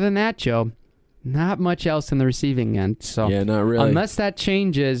other than that, Joe, not much else in the receiving end. So yeah, not really. Unless that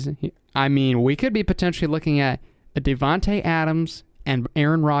changes, we could be potentially looking at a Devontae Adams and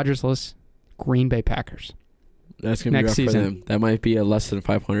Aaron Rodgers-less Green Bay Packers. That's going to be rough for them. That might be a less than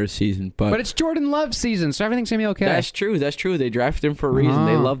 500 season. But it's Jordan Love's season, so everything's going to be okay. That's true. They drafted him for a reason.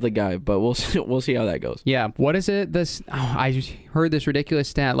 They love the guy, but we'll see how that goes. Yeah. What is it? I heard this ridiculous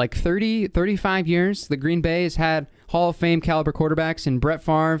stat. Like 30, 35 years, the Green Bay has had Hall of Fame caliber quarterbacks in Brett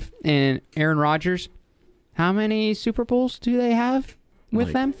Favre and Aaron Rodgers. How many Super Bowls do they have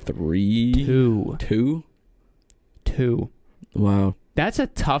with them? 3. 2. 2. Wow. That's a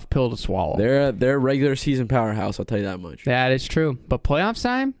tough pill to swallow. They're a regular season powerhouse, I'll tell you that much. That is true. But playoffs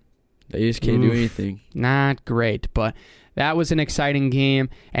time? They just can't do anything. Not great, but that was an exciting game.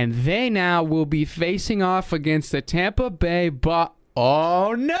 And they now will be facing off against the Tampa Bay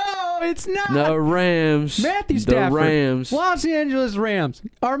oh, no, it's not. The Rams. Matthew Stafford. The Rams. Los Angeles Rams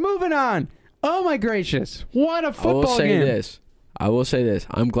are moving on. Oh, my gracious. What a football game. I will say this.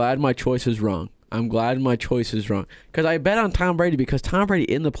 I'm glad my choice is wrong. Because I bet on Tom Brady because Tom Brady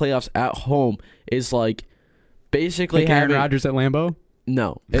in the playoffs at home is like basically Aaron Rodgers at Lambeau?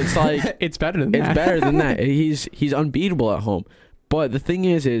 No. It's like it's better than that. It's better than that. He's unbeatable at home. But the thing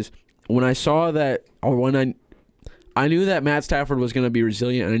is when I saw that, or when I knew that Matt Stafford was going to be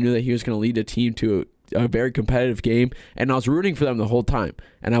resilient, and I knew that he was going to lead the team to a very competitive game, and I was rooting for them the whole time,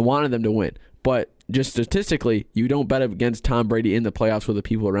 and I wanted them to win. But just statistically, you don't bet against Tom Brady in the playoffs with the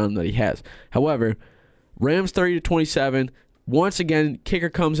people around him that he has. However, Rams 30-27. Once again, kicker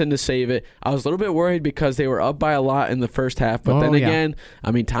comes in to save it. I was a little bit worried because they were up by a lot in the first half. But then again,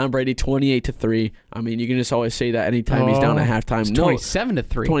 Tom Brady 28-3. You can just always say that anytime he's down at halftime. It's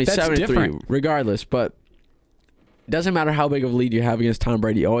 27-3. 27-3, regardless. But it doesn't matter how big of a lead you have against Tom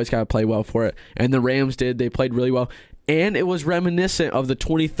Brady. You always got to play well for it. And the Rams did. They played really well. And it was reminiscent of the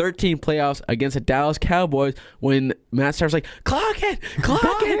 2013 playoffs against the Dallas Cowboys when Matt Stafford's like, clock it.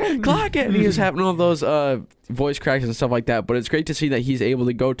 And he was having all those voice cracks and stuff like that. But it's great to see that he's able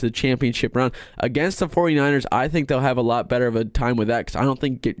to go to the championship round. Against the 49ers, I think they'll have a lot better of a time with that because I don't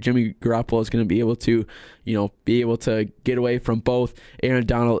think Jimmy Garoppolo is going to be able to, get away from both Aaron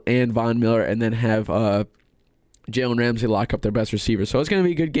Donald and Von Miller and then have Jalen Ramsey lock up their best receivers. So it's going to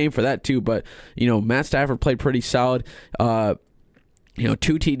be a good game for that too. But, Matt Stafford played pretty solid. 2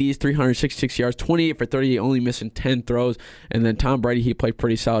 TDs, 366 yards, 28 for 38, only missing 10 throws. And then Tom Brady, he played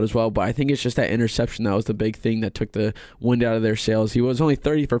pretty solid as well. But I think it's just that interception that was the big thing that took the wind out of their sails. He was only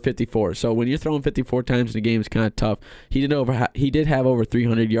 30 for 54. So when you're throwing 54 times in a game, it's kind of tough. He did have over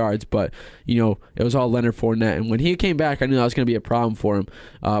 300 yards, but, it was all Leonard Fournette. And when he came back, I knew that was going to be a problem for him.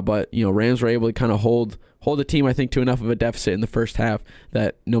 But Rams were able to kind of hold the team, I think, to enough of a deficit in the first half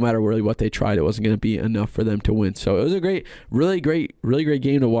that no matter really what they tried, it wasn't going to be enough for them to win. So it was a really great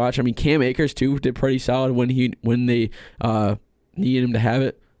game to watch. Cam Akers, too, did pretty solid when they needed him to have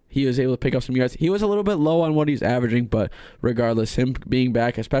it. He was able to pick up some yards. He was a little bit low on what he's averaging, but regardless, him being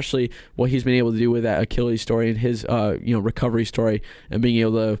back, especially what he's been able to do with that Achilles story and his recovery story and being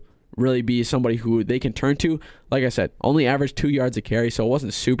able to really be somebody who they can turn to. Like I said, only averaged 2 yards a carry, so it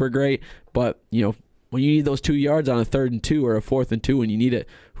wasn't super great, but, when you need those 2 yards on a 3rd and 2 or a 4th and 2 when you need it,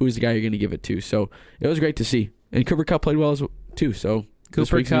 who's the guy you're going to give it to? So it was great to see. And Cooper Kupp played well too. So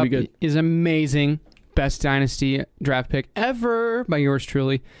Cooper Kupp is amazing. Best dynasty draft pick ever by yours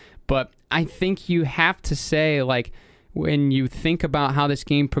truly. But I think you have to say, when you think about how this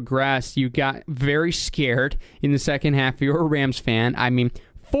game progressed, you got very scared in the second half. If you're a Rams fan,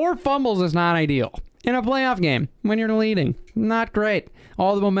 4 fumbles is not ideal. in a playoff game when you're leading. Not great.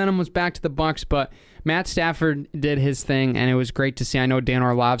 All the momentum was back to the Bucs, but Matt Stafford did his thing, and it was great to see. I know Dan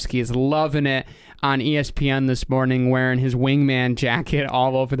Orlovsky is loving it on ESPN this morning, wearing his wingman jacket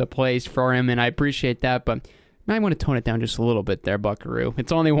all over the place for him, and I appreciate that, but I want to tone it down just a little bit there, Buckaroo.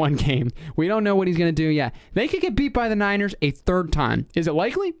 It's only one game. We don't know what he's going to do yet. They could get beat by the Niners a third time. Is it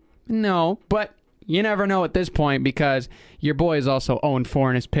likely? No, but you never know at this point because your boy is also 0-4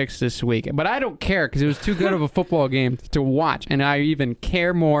 in his picks this week. But I don't care because it was too good of a football game to watch, and I even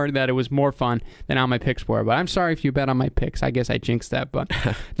care more that it was more fun than how my picks were. But I'm sorry if you bet on my picks. I guess I jinxed that. But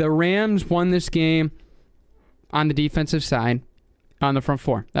the Rams won this game on the defensive side, on the front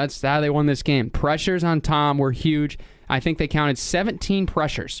four. That's how they won this game. Pressures on Tom were huge. I think they counted 17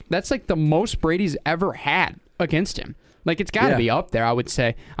 pressures. That's like the most Brady's ever had against him. Like, it's got to be up there, I would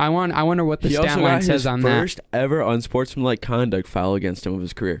say. I wonder what the stat line says on that. He also got his first ever unsportsmanlike conduct foul against him of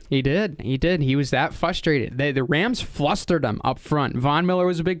his career. He did. He was that frustrated. The Rams flustered him up front. Von Miller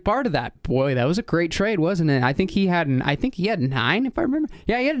was a big part of that. Boy, that was a great trade, wasn't it? I think he had 9, if I remember.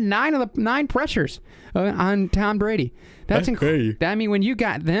 Yeah, he had 9 of the 9 pressures on Tom Brady. That's incredible. I mean, when you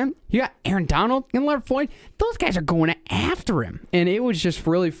got them, you got Aaron Donald and Leonard Floyd, those guys are going after him. And it was just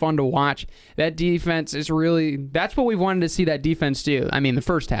really fun to watch. That defense is really, that's what we wanted to see that defense do. I mean, the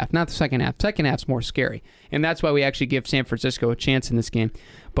first half, not the second half. Second half's more scary. And that's why we actually give San Francisco a chance in this game.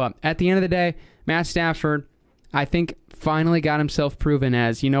 But at the end of the day, Matt Stafford, I think, finally got himself proven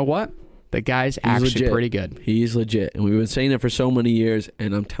as, you know what? The guy's actually legit. Pretty good. He's legit. And we've been saying that for so many years.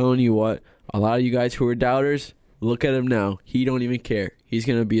 And I'm telling you what, a lot of you guys who are doubters, look at him now. He don't even care. He's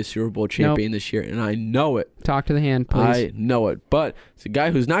going to be a Super Bowl champion this year, and I know it. Talk to the hand, please. I know it. But the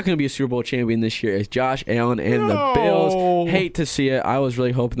guy who's not going to be a Super Bowl champion this year is Josh Allen, and the Bills. Hate to see it. I was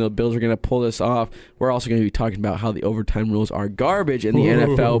really hoping the Bills were going to pull this off. We're also going to be talking about how the overtime rules are garbage in the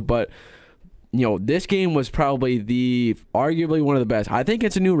NFL, but this game was probably arguably one of the best. I think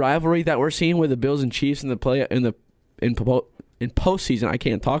it's a new rivalry that we're seeing with the Bills and Chiefs in postseason. I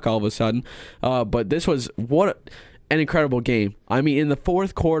can't talk all of a sudden, but this was an incredible game. I mean, in the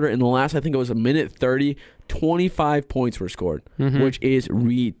fourth quarter, in the last, I think it was a minute 30, 25 points were scored, which is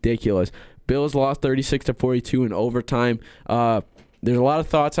ridiculous. Bills lost 36-42 in overtime. There's a lot of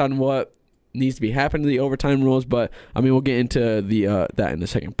thoughts on what needs to be happening to the overtime rules, but I mean, we'll get into that in a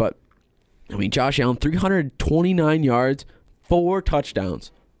second. But I mean, Josh Allen, 329 yards, 4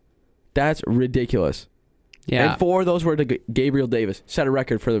 touchdowns. That's ridiculous. Yeah. And 4 of those were to Gabriel Davis. Set a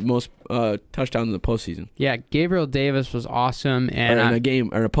record for the most touchdowns in the postseason. Yeah, Gabriel Davis was awesome. And or in a game,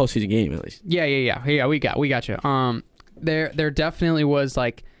 or a postseason game, at least. Yeah, we got you. There definitely was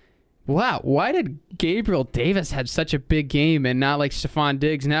like, wow, why did Gabriel Davis had such a big game and not like Stephon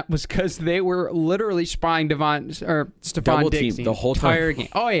Diggs? And that was because they were literally spying Stephon Diggs the whole entire game.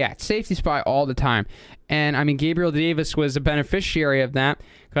 Oh, yeah, safety spy all the time. And, I mean, Gabriel Davis was a beneficiary of that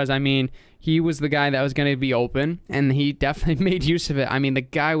because, I mean, he was the guy that was going to be open, and he definitely made use of it. I mean, the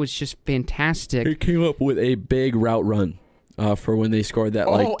guy was just fantastic. He came up with a big route run for when they scored that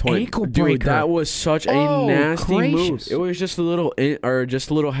 20. Ankle breaker. Dude, that was such a nasty move. It was just a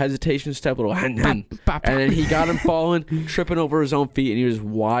little hesitation step, and then he got him falling, tripping over his own feet, and he was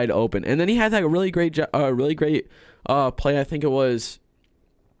wide open. And then he had that really great play. I think it was,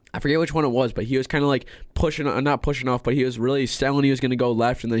 I forget which one it was, but he was kind of like not pushing off, but he was really selling he was going to go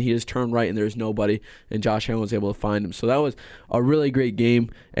left, and then he just turned right, and there was nobody, and Josh Allen was able to find him. So that was a really great game,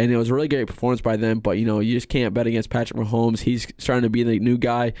 and it was a really great performance by them, but, you just can't bet against Patrick Mahomes. He's starting to be the new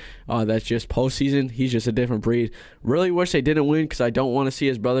guy that's just postseason. He's just a different breed. Really wish they didn't win because I don't want to see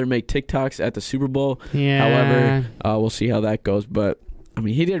his brother make TikToks at the Super Bowl. Yeah. However, we'll see how that goes, but, I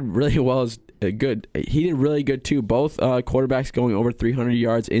mean, he did really well He did really good, too. Both quarterbacks going over 300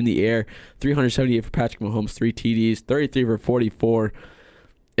 yards in the air. 378 for Patrick Mahomes, 3 TDs, 33 for 44.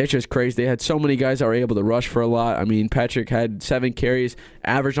 It's just crazy. They had so many guys that were able to rush for a lot. I mean, Patrick had 7 carries,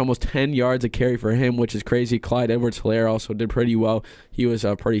 averaged almost 10 yards a carry for him, which is crazy. Clyde Edwards-Helaire also did pretty well. He was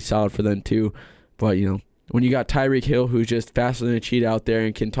pretty solid for them, too. But, when you got Tyreek Hill, who's just faster than a cheetah out there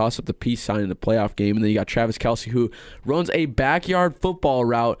and can toss up the peace sign in the playoff game, and then you got Travis Kelce, who runs a backyard football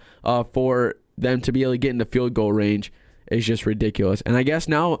route for them to be able to get into field goal range, is just ridiculous. And I guess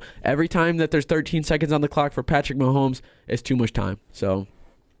now every time that there's 13 seconds on the clock for Patrick Mahomes, it's too much time. So,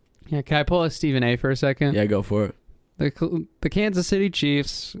 yeah, can I pull a Stephen A for a second? Yeah, go for it. The Kansas City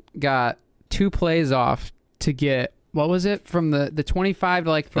Chiefs got 2 plays off to get, what was it, from the 25 to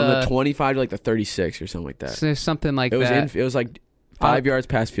like from the 25 to like the 36 or something like that. So something like that. It was like 5 yards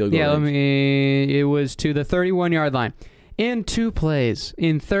past field goal. Yeah, it was to the 31-yard line. In 2 plays,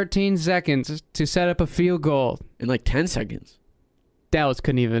 in 13 seconds to set up a field goal. In like 10 seconds. Dallas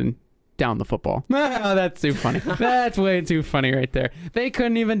couldn't even down the football. Oh, that's too funny. That's way too funny right there. They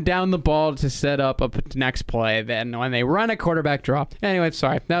couldn't even down the ball to set up a next play. Then when they run a quarterback draw. Anyway,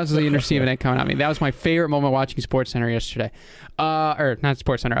 sorry. That was the receiving it coming at me. That was my favorite moment watching SportsCenter yesterday. Or not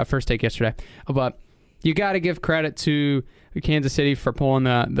SportsCenter, First Take yesterday. But you got to give credit to Kansas City for pulling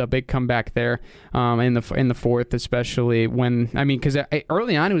the big comeback there in the fourth, especially because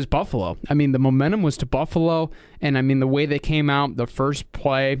early on it was Buffalo. I mean, the momentum was to Buffalo, and I mean the way they came out, the first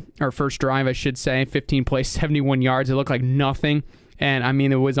drive, I should say, 15 plays, 71 yards. It looked like nothing, and I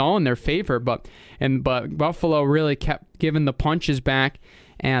mean it was all in their favor. But Buffalo really kept giving the punches back.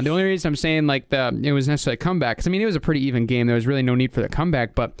 And the only reason I'm saying it was necessarily a comeback, because I mean it was a pretty even game. There was really no need for the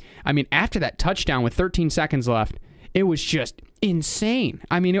comeback. But I mean after that touchdown with 13 seconds left, it was just insane.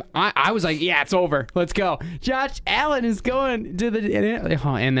 I mean, I was like, yeah, it's over. Let's go. Josh Allen is going to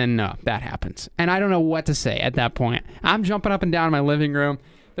and then that happens. And I don't know what to say at that point. I'm jumping up and down in my living room.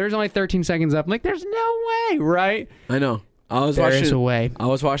 There's only 13 seconds up. I'm like, there's no way, right? I know. There is a way. I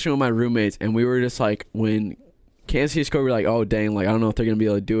was watching with my roommates, and we were just like, when Kansas City scored, we were like, oh, dang, I don't know if they're going to be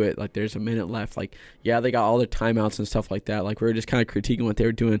able to do it. There's a minute left. Yeah, they got all their timeouts and stuff like that. We were just kind of critiquing what they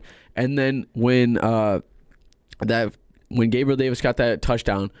were doing. And then when Gabriel Davis got that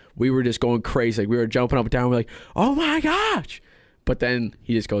touchdown, we were just going crazy. We were jumping up and down. We're like, oh my gosh. But then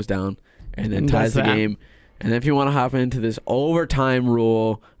he just goes down and then ties the game. And then if you want to hop into this overtime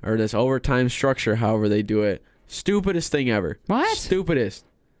rule or this overtime structure, however they do it, stupidest thing ever. What? Stupidest.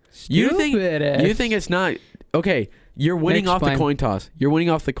 You think it's not okay? You're winning off the coin toss.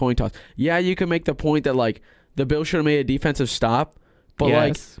 Yeah, you can make the point that the Bills should have made a defensive stop, but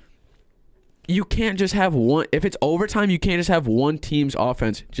yes. You can't just have one. If it's overtime, you can't just have one team's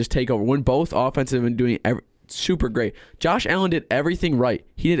offense just take over. When both offenses have been doing super great. Josh Allen did everything right.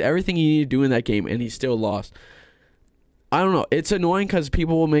 He did everything he needed to do in that game, and he still lost. I don't know. It's annoying because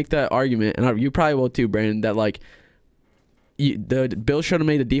people will make that argument, and you probably will too, Brandon, that the Bills should have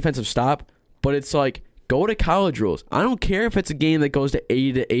made a defensive stop, but it's go to college rules. I don't care if it's a game that goes to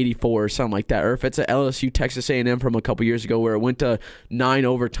 80-84 or something like that, or if it's a LSU Texas A&M from a couple years ago where it went to 9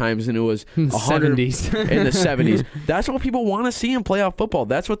 overtimes and it was 100 70s. in the 70s. That's what people want to see in playoff football.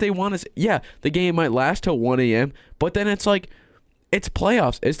 That's what they want to see. Yeah, the game might last till 1 a.m., but then it's it's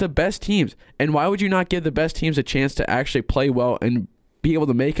playoffs. It's the best teams. And why would you not give the best teams a chance to actually play well and be able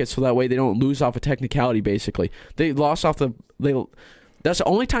to make it so that way they don't lose off a technicality, basically? They lost off That's the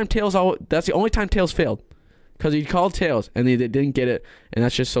only time Tails failed, because he called Tails and they didn't get it, and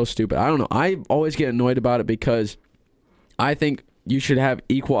that's just so stupid. I don't know. I always get annoyed about it because I think you should have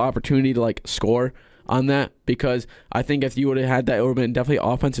equal opportunity to score on that, because I think if you would have had that, it would have been definitely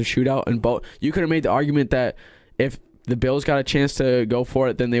offensive shootout, and both you could have made the argument that if the Bills got a chance to go for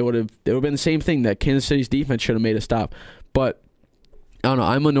it, then it would have been the same thing, that Kansas City's defense should have made a stop. But I don't know.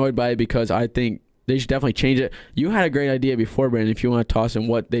 I'm annoyed by it because I think they should definitely change it. You had a great idea before, Brandon, if you want to toss in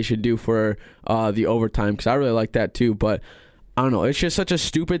what they should do for the overtime, because I really like that too. But I don't know. It's just such a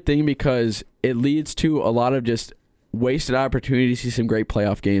stupid thing because it leads to a lot of just wasted opportunities to see some great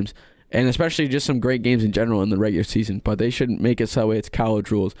playoff games, and especially just some great games in general in the regular season. But they shouldn't make it so that way it's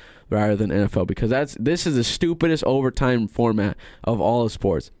college rules rather than NFL, because this is the stupidest overtime format of all of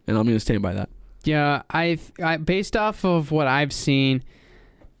sports, and I'm going to stand by that. Yeah, I based off of what I've seen,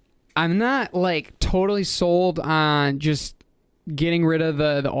 I'm not totally sold on just getting rid of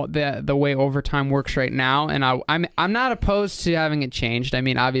the way overtime works right now, and I'm not opposed to having it changed. I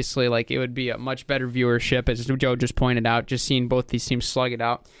mean, obviously, it would be a much better viewership, as Joe just pointed out, just seeing both these teams slug it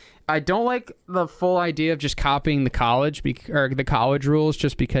out. I don't like the full idea of just copying the college rules,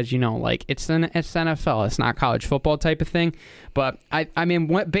 just because it's NFL, it's not college football type of thing. But I mean,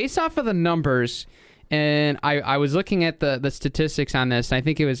 based off of the numbers. And I was looking at the statistics on this, and I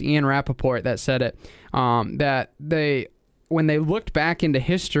think it was Ian Rappaport that said it, that when they looked back into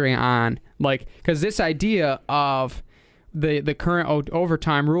history on, because this idea of the current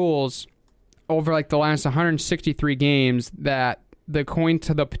overtime rules over the last 163 games, that the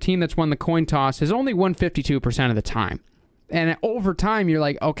team that's won the coin toss has only won 52% of the time. And over time, you're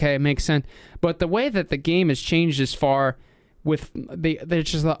like, okay, it makes sense. But the way that the game has changed as far with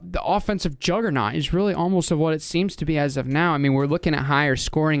the offensive juggernaut is really almost of what it seems to be as of now. I mean, we're looking at higher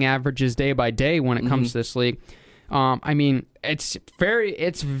scoring averages day by day when it comes to this league. I mean, it's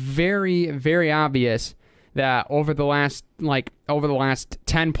very, very obvious that over the last 10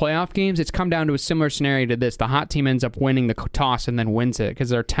 playoff games, it's come down to a similar scenario to this. The hot team ends up winning the toss and then wins it because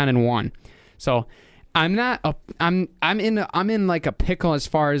they're 10-1. So I'm in a pickle as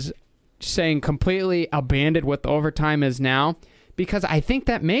far as saying completely abandoned what the overtime is now, because I think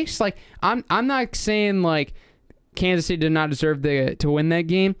that makes I'm not saying Kansas City did not deserve to win that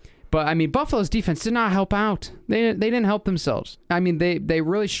game, But, I mean, Buffalo's defense did not help out. They didn't help themselves. I mean, they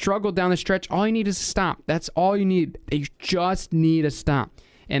really struggled down the stretch. All you need is a stop. That's all you need. They just need a stop.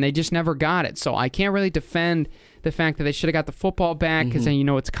 And they just never got it. So I can't really defend the fact that they should have got the football back because then,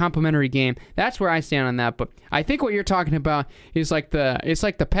 it's a complimentary game. That's where I stand on that. But I think what you're talking about is like the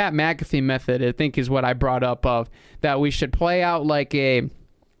Pat McAfee method, I think is what I brought up of that we should play out like a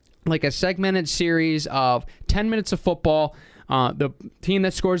segmented series of 10 minutes of football. The team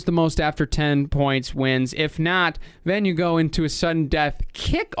that scores the most after 10 points wins. If not, then you go into a sudden death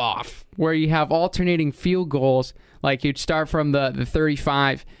kickoff where you have alternating field goals. Like you'd start from the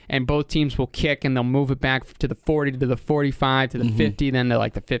 35 and both teams will kick and they'll move it back to the 40 to the 45 to the 50, then to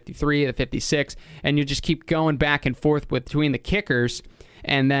like the 53, the 56, and you just keep going back and forth between the kickers,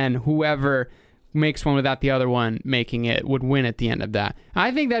 and then whoever makes one without the other one making it would win at the end of that. I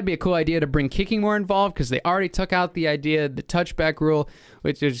think that'd be a cool idea to bring kicking more involved because they already took out the touchback rule,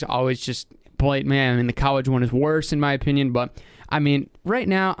 which is always just blatant. Man, I mean, the college one is worse in my opinion, but I mean, right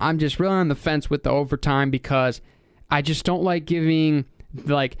now I'm just really on the fence with the overtime because I just don't like giving,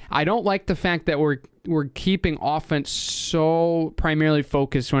 I don't like the fact that we're keeping offense so primarily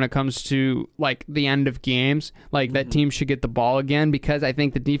focused when it comes to like the end of games, like that team should get the ball again because I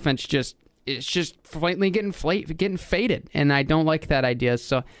think the defense it's just slightly getting faded, and I don't like that idea.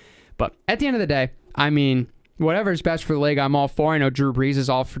 So, but at the end of the day, I mean, whatever is best for the league, I'm all for. I know Drew Brees is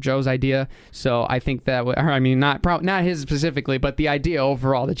all for Joe's idea, so I think that not his specifically, but the idea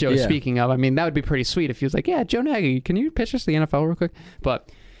overall that Joe is speaking of. I mean, that would be pretty sweet if he was like, yeah, Joe Nagy, can you pitch us the NFL real quick?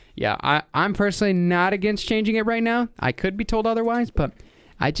 But yeah, I'm personally not against changing it right now. I could be told otherwise, but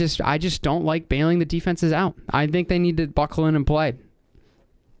I just don't like bailing the defenses out. I think they need to buckle in and play.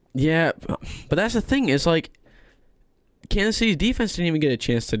 Yeah, but that's the thing. Is like Kansas City's defense didn't even get a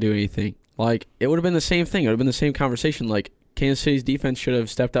chance to do anything. Like, it would have been the same thing. It would have been the same conversation. Like, Kansas City's defense should have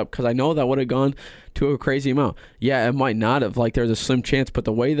stepped up because I know that would have gone to a crazy amount. Yeah, it might not have. Like, there's a slim chance. But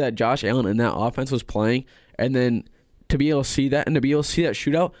the way that Josh Allen and that offense was playing, and then to be able to see that and to be able to see that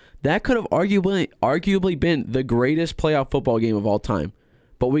shootout, that could have arguably been the greatest playoff football game of all time.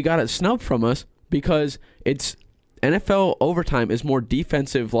 But we got it snubbed from us because it's NFL overtime is more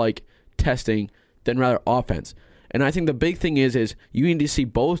defensive like testing than rather offense. And I think the big thing is you need to see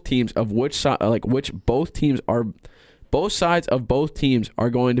both teams of both sides of both teams are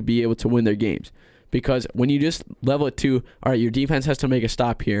going to be able to win their games. Because when you just level it to, all right, your defense has to make a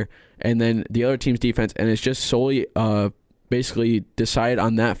stop here, and then the other team's defense, and it's just solely basically decide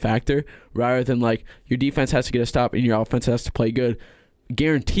on that factor rather than like your defense has to get a stop and your offense has to play good,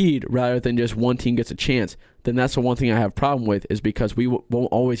 guaranteed, rather than just one team gets a chance, then that's the one thing I have a problem with is because we won't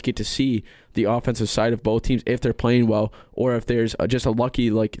always get to see the offensive side of both teams if they're playing well or if there's just a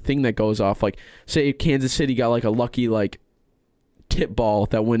lucky like thing that goes off. Like, say Kansas City got like a lucky like tip ball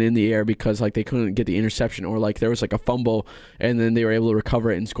that went in the air because like they couldn't get the interception, or like there was like a fumble and then they were able to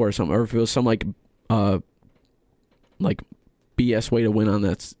recover it and score something, or if it was some like BS way to win on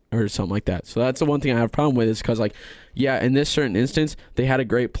that or something like that. So that's the one thing I have a problem with is because like, yeah, in this certain instance, they had a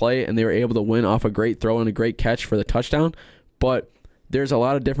great play and they were able to win off a great throw and a great catch for the touchdown. But there's a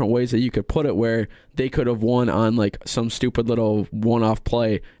lot of different ways that you could put it where they could have won on like some stupid little one-off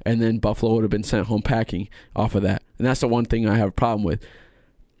play and then Buffalo would have been sent home packing off of that. And that's the one thing I have a problem with.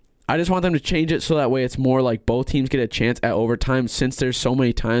 I just want them to change it so that way it's more like both teams get a chance at overtime, since there's so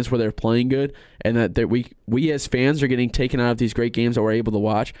many times where they're playing good and that we as fans are getting taken out of these great games that we're able to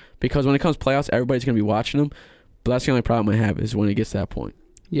watch, because when it comes to playoffs, everybody's going to be watching them. But that's the only problem I have is when it gets to that point.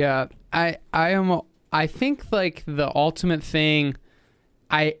 Yeah, I think like the ultimate thing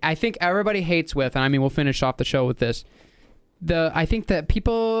I think everybody hates with, and I mean we'll finish off the show with this. I think that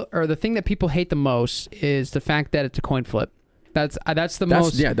the thing that people hate the most is the fact that it's a coin flip. That's what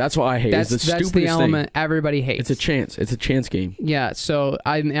I hate. That's the element thing everybody hates. It's a chance game. Yeah. So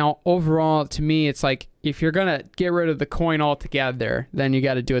overall, to me, it's like if you're gonna get rid of the coin altogether, then you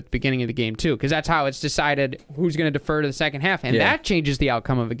got to do it at the beginning of the game too, because that's how it's decided who's gonna defer to the second half, and that changes the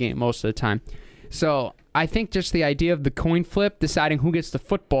outcome of a game most of the time. So I think just the idea of the coin flip deciding who gets the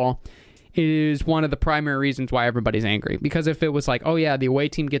football is one of the primary reasons why everybody's angry. Because if it was like, oh yeah, the away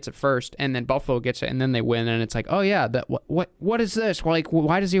team gets it first, and then Buffalo gets it, and then they win, and it's like, oh yeah, what is this? Like,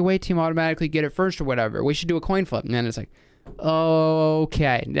 why does the away team automatically get it first or whatever? We should do a coin flip. And then it's like, oh,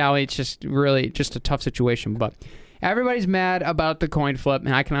 okay, now it's just really just a tough situation. But everybody's mad about the coin flip,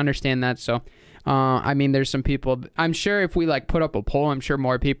 and I can understand that. So, I mean, there's some people. I'm sure if we like put up a poll, I'm sure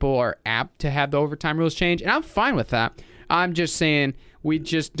more people are apt to have the overtime rules change, and I'm fine with that. I'm just saying we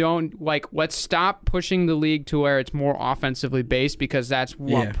just don't, let's stop pushing the league to where it's more offensively based, because that's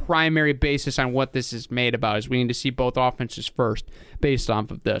what primary basis on what this is made about, is we need to see both offenses first based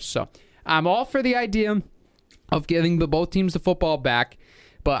off of this. So I'm all for the idea of giving both teams the football back,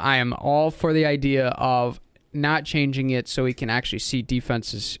 but I am all for the idea of not changing it so we can actually see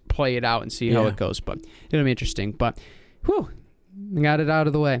defenses play it out and see how it goes. But it'll be interesting. But, we got it out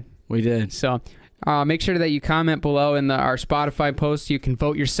of the way. We did. So make sure that you comment below in our Spotify post. You can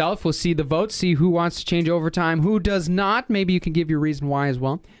vote yourself. We'll see the votes, see who wants to change overtime, who does not. Maybe you can give your reason why as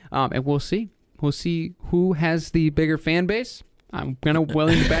well. And we'll see. We'll see who has the bigger fan base. I'm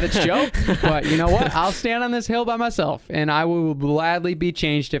willing to bet it's Joe, but you know what? I'll stand on this hill by myself, and I will gladly be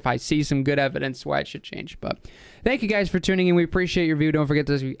changed if I see some good evidence why it should change. But thank you guys for tuning in. We appreciate your view. Don't forget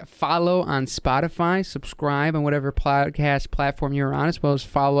to follow on Spotify, subscribe on whatever podcast platform you're on, as well as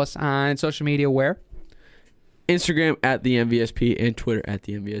follow us on social media where? Instagram at the MVSP and Twitter at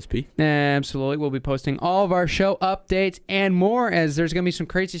the MVSP. Absolutely. We'll be posting all of our show updates and more, as there's going to be some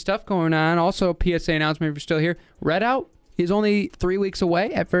crazy stuff going on. Also, PSA announcement if you're still here. Red Out is only 3 weeks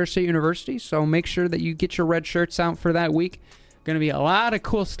away at Ferris State University, so make sure that you get your red shirts out for that week. Going to be a lot of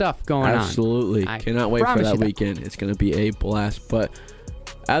cool stuff going on. Absolutely. Cannot wait for that weekend. It's going to be a blast. But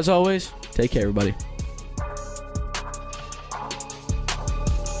as always, take care, everybody.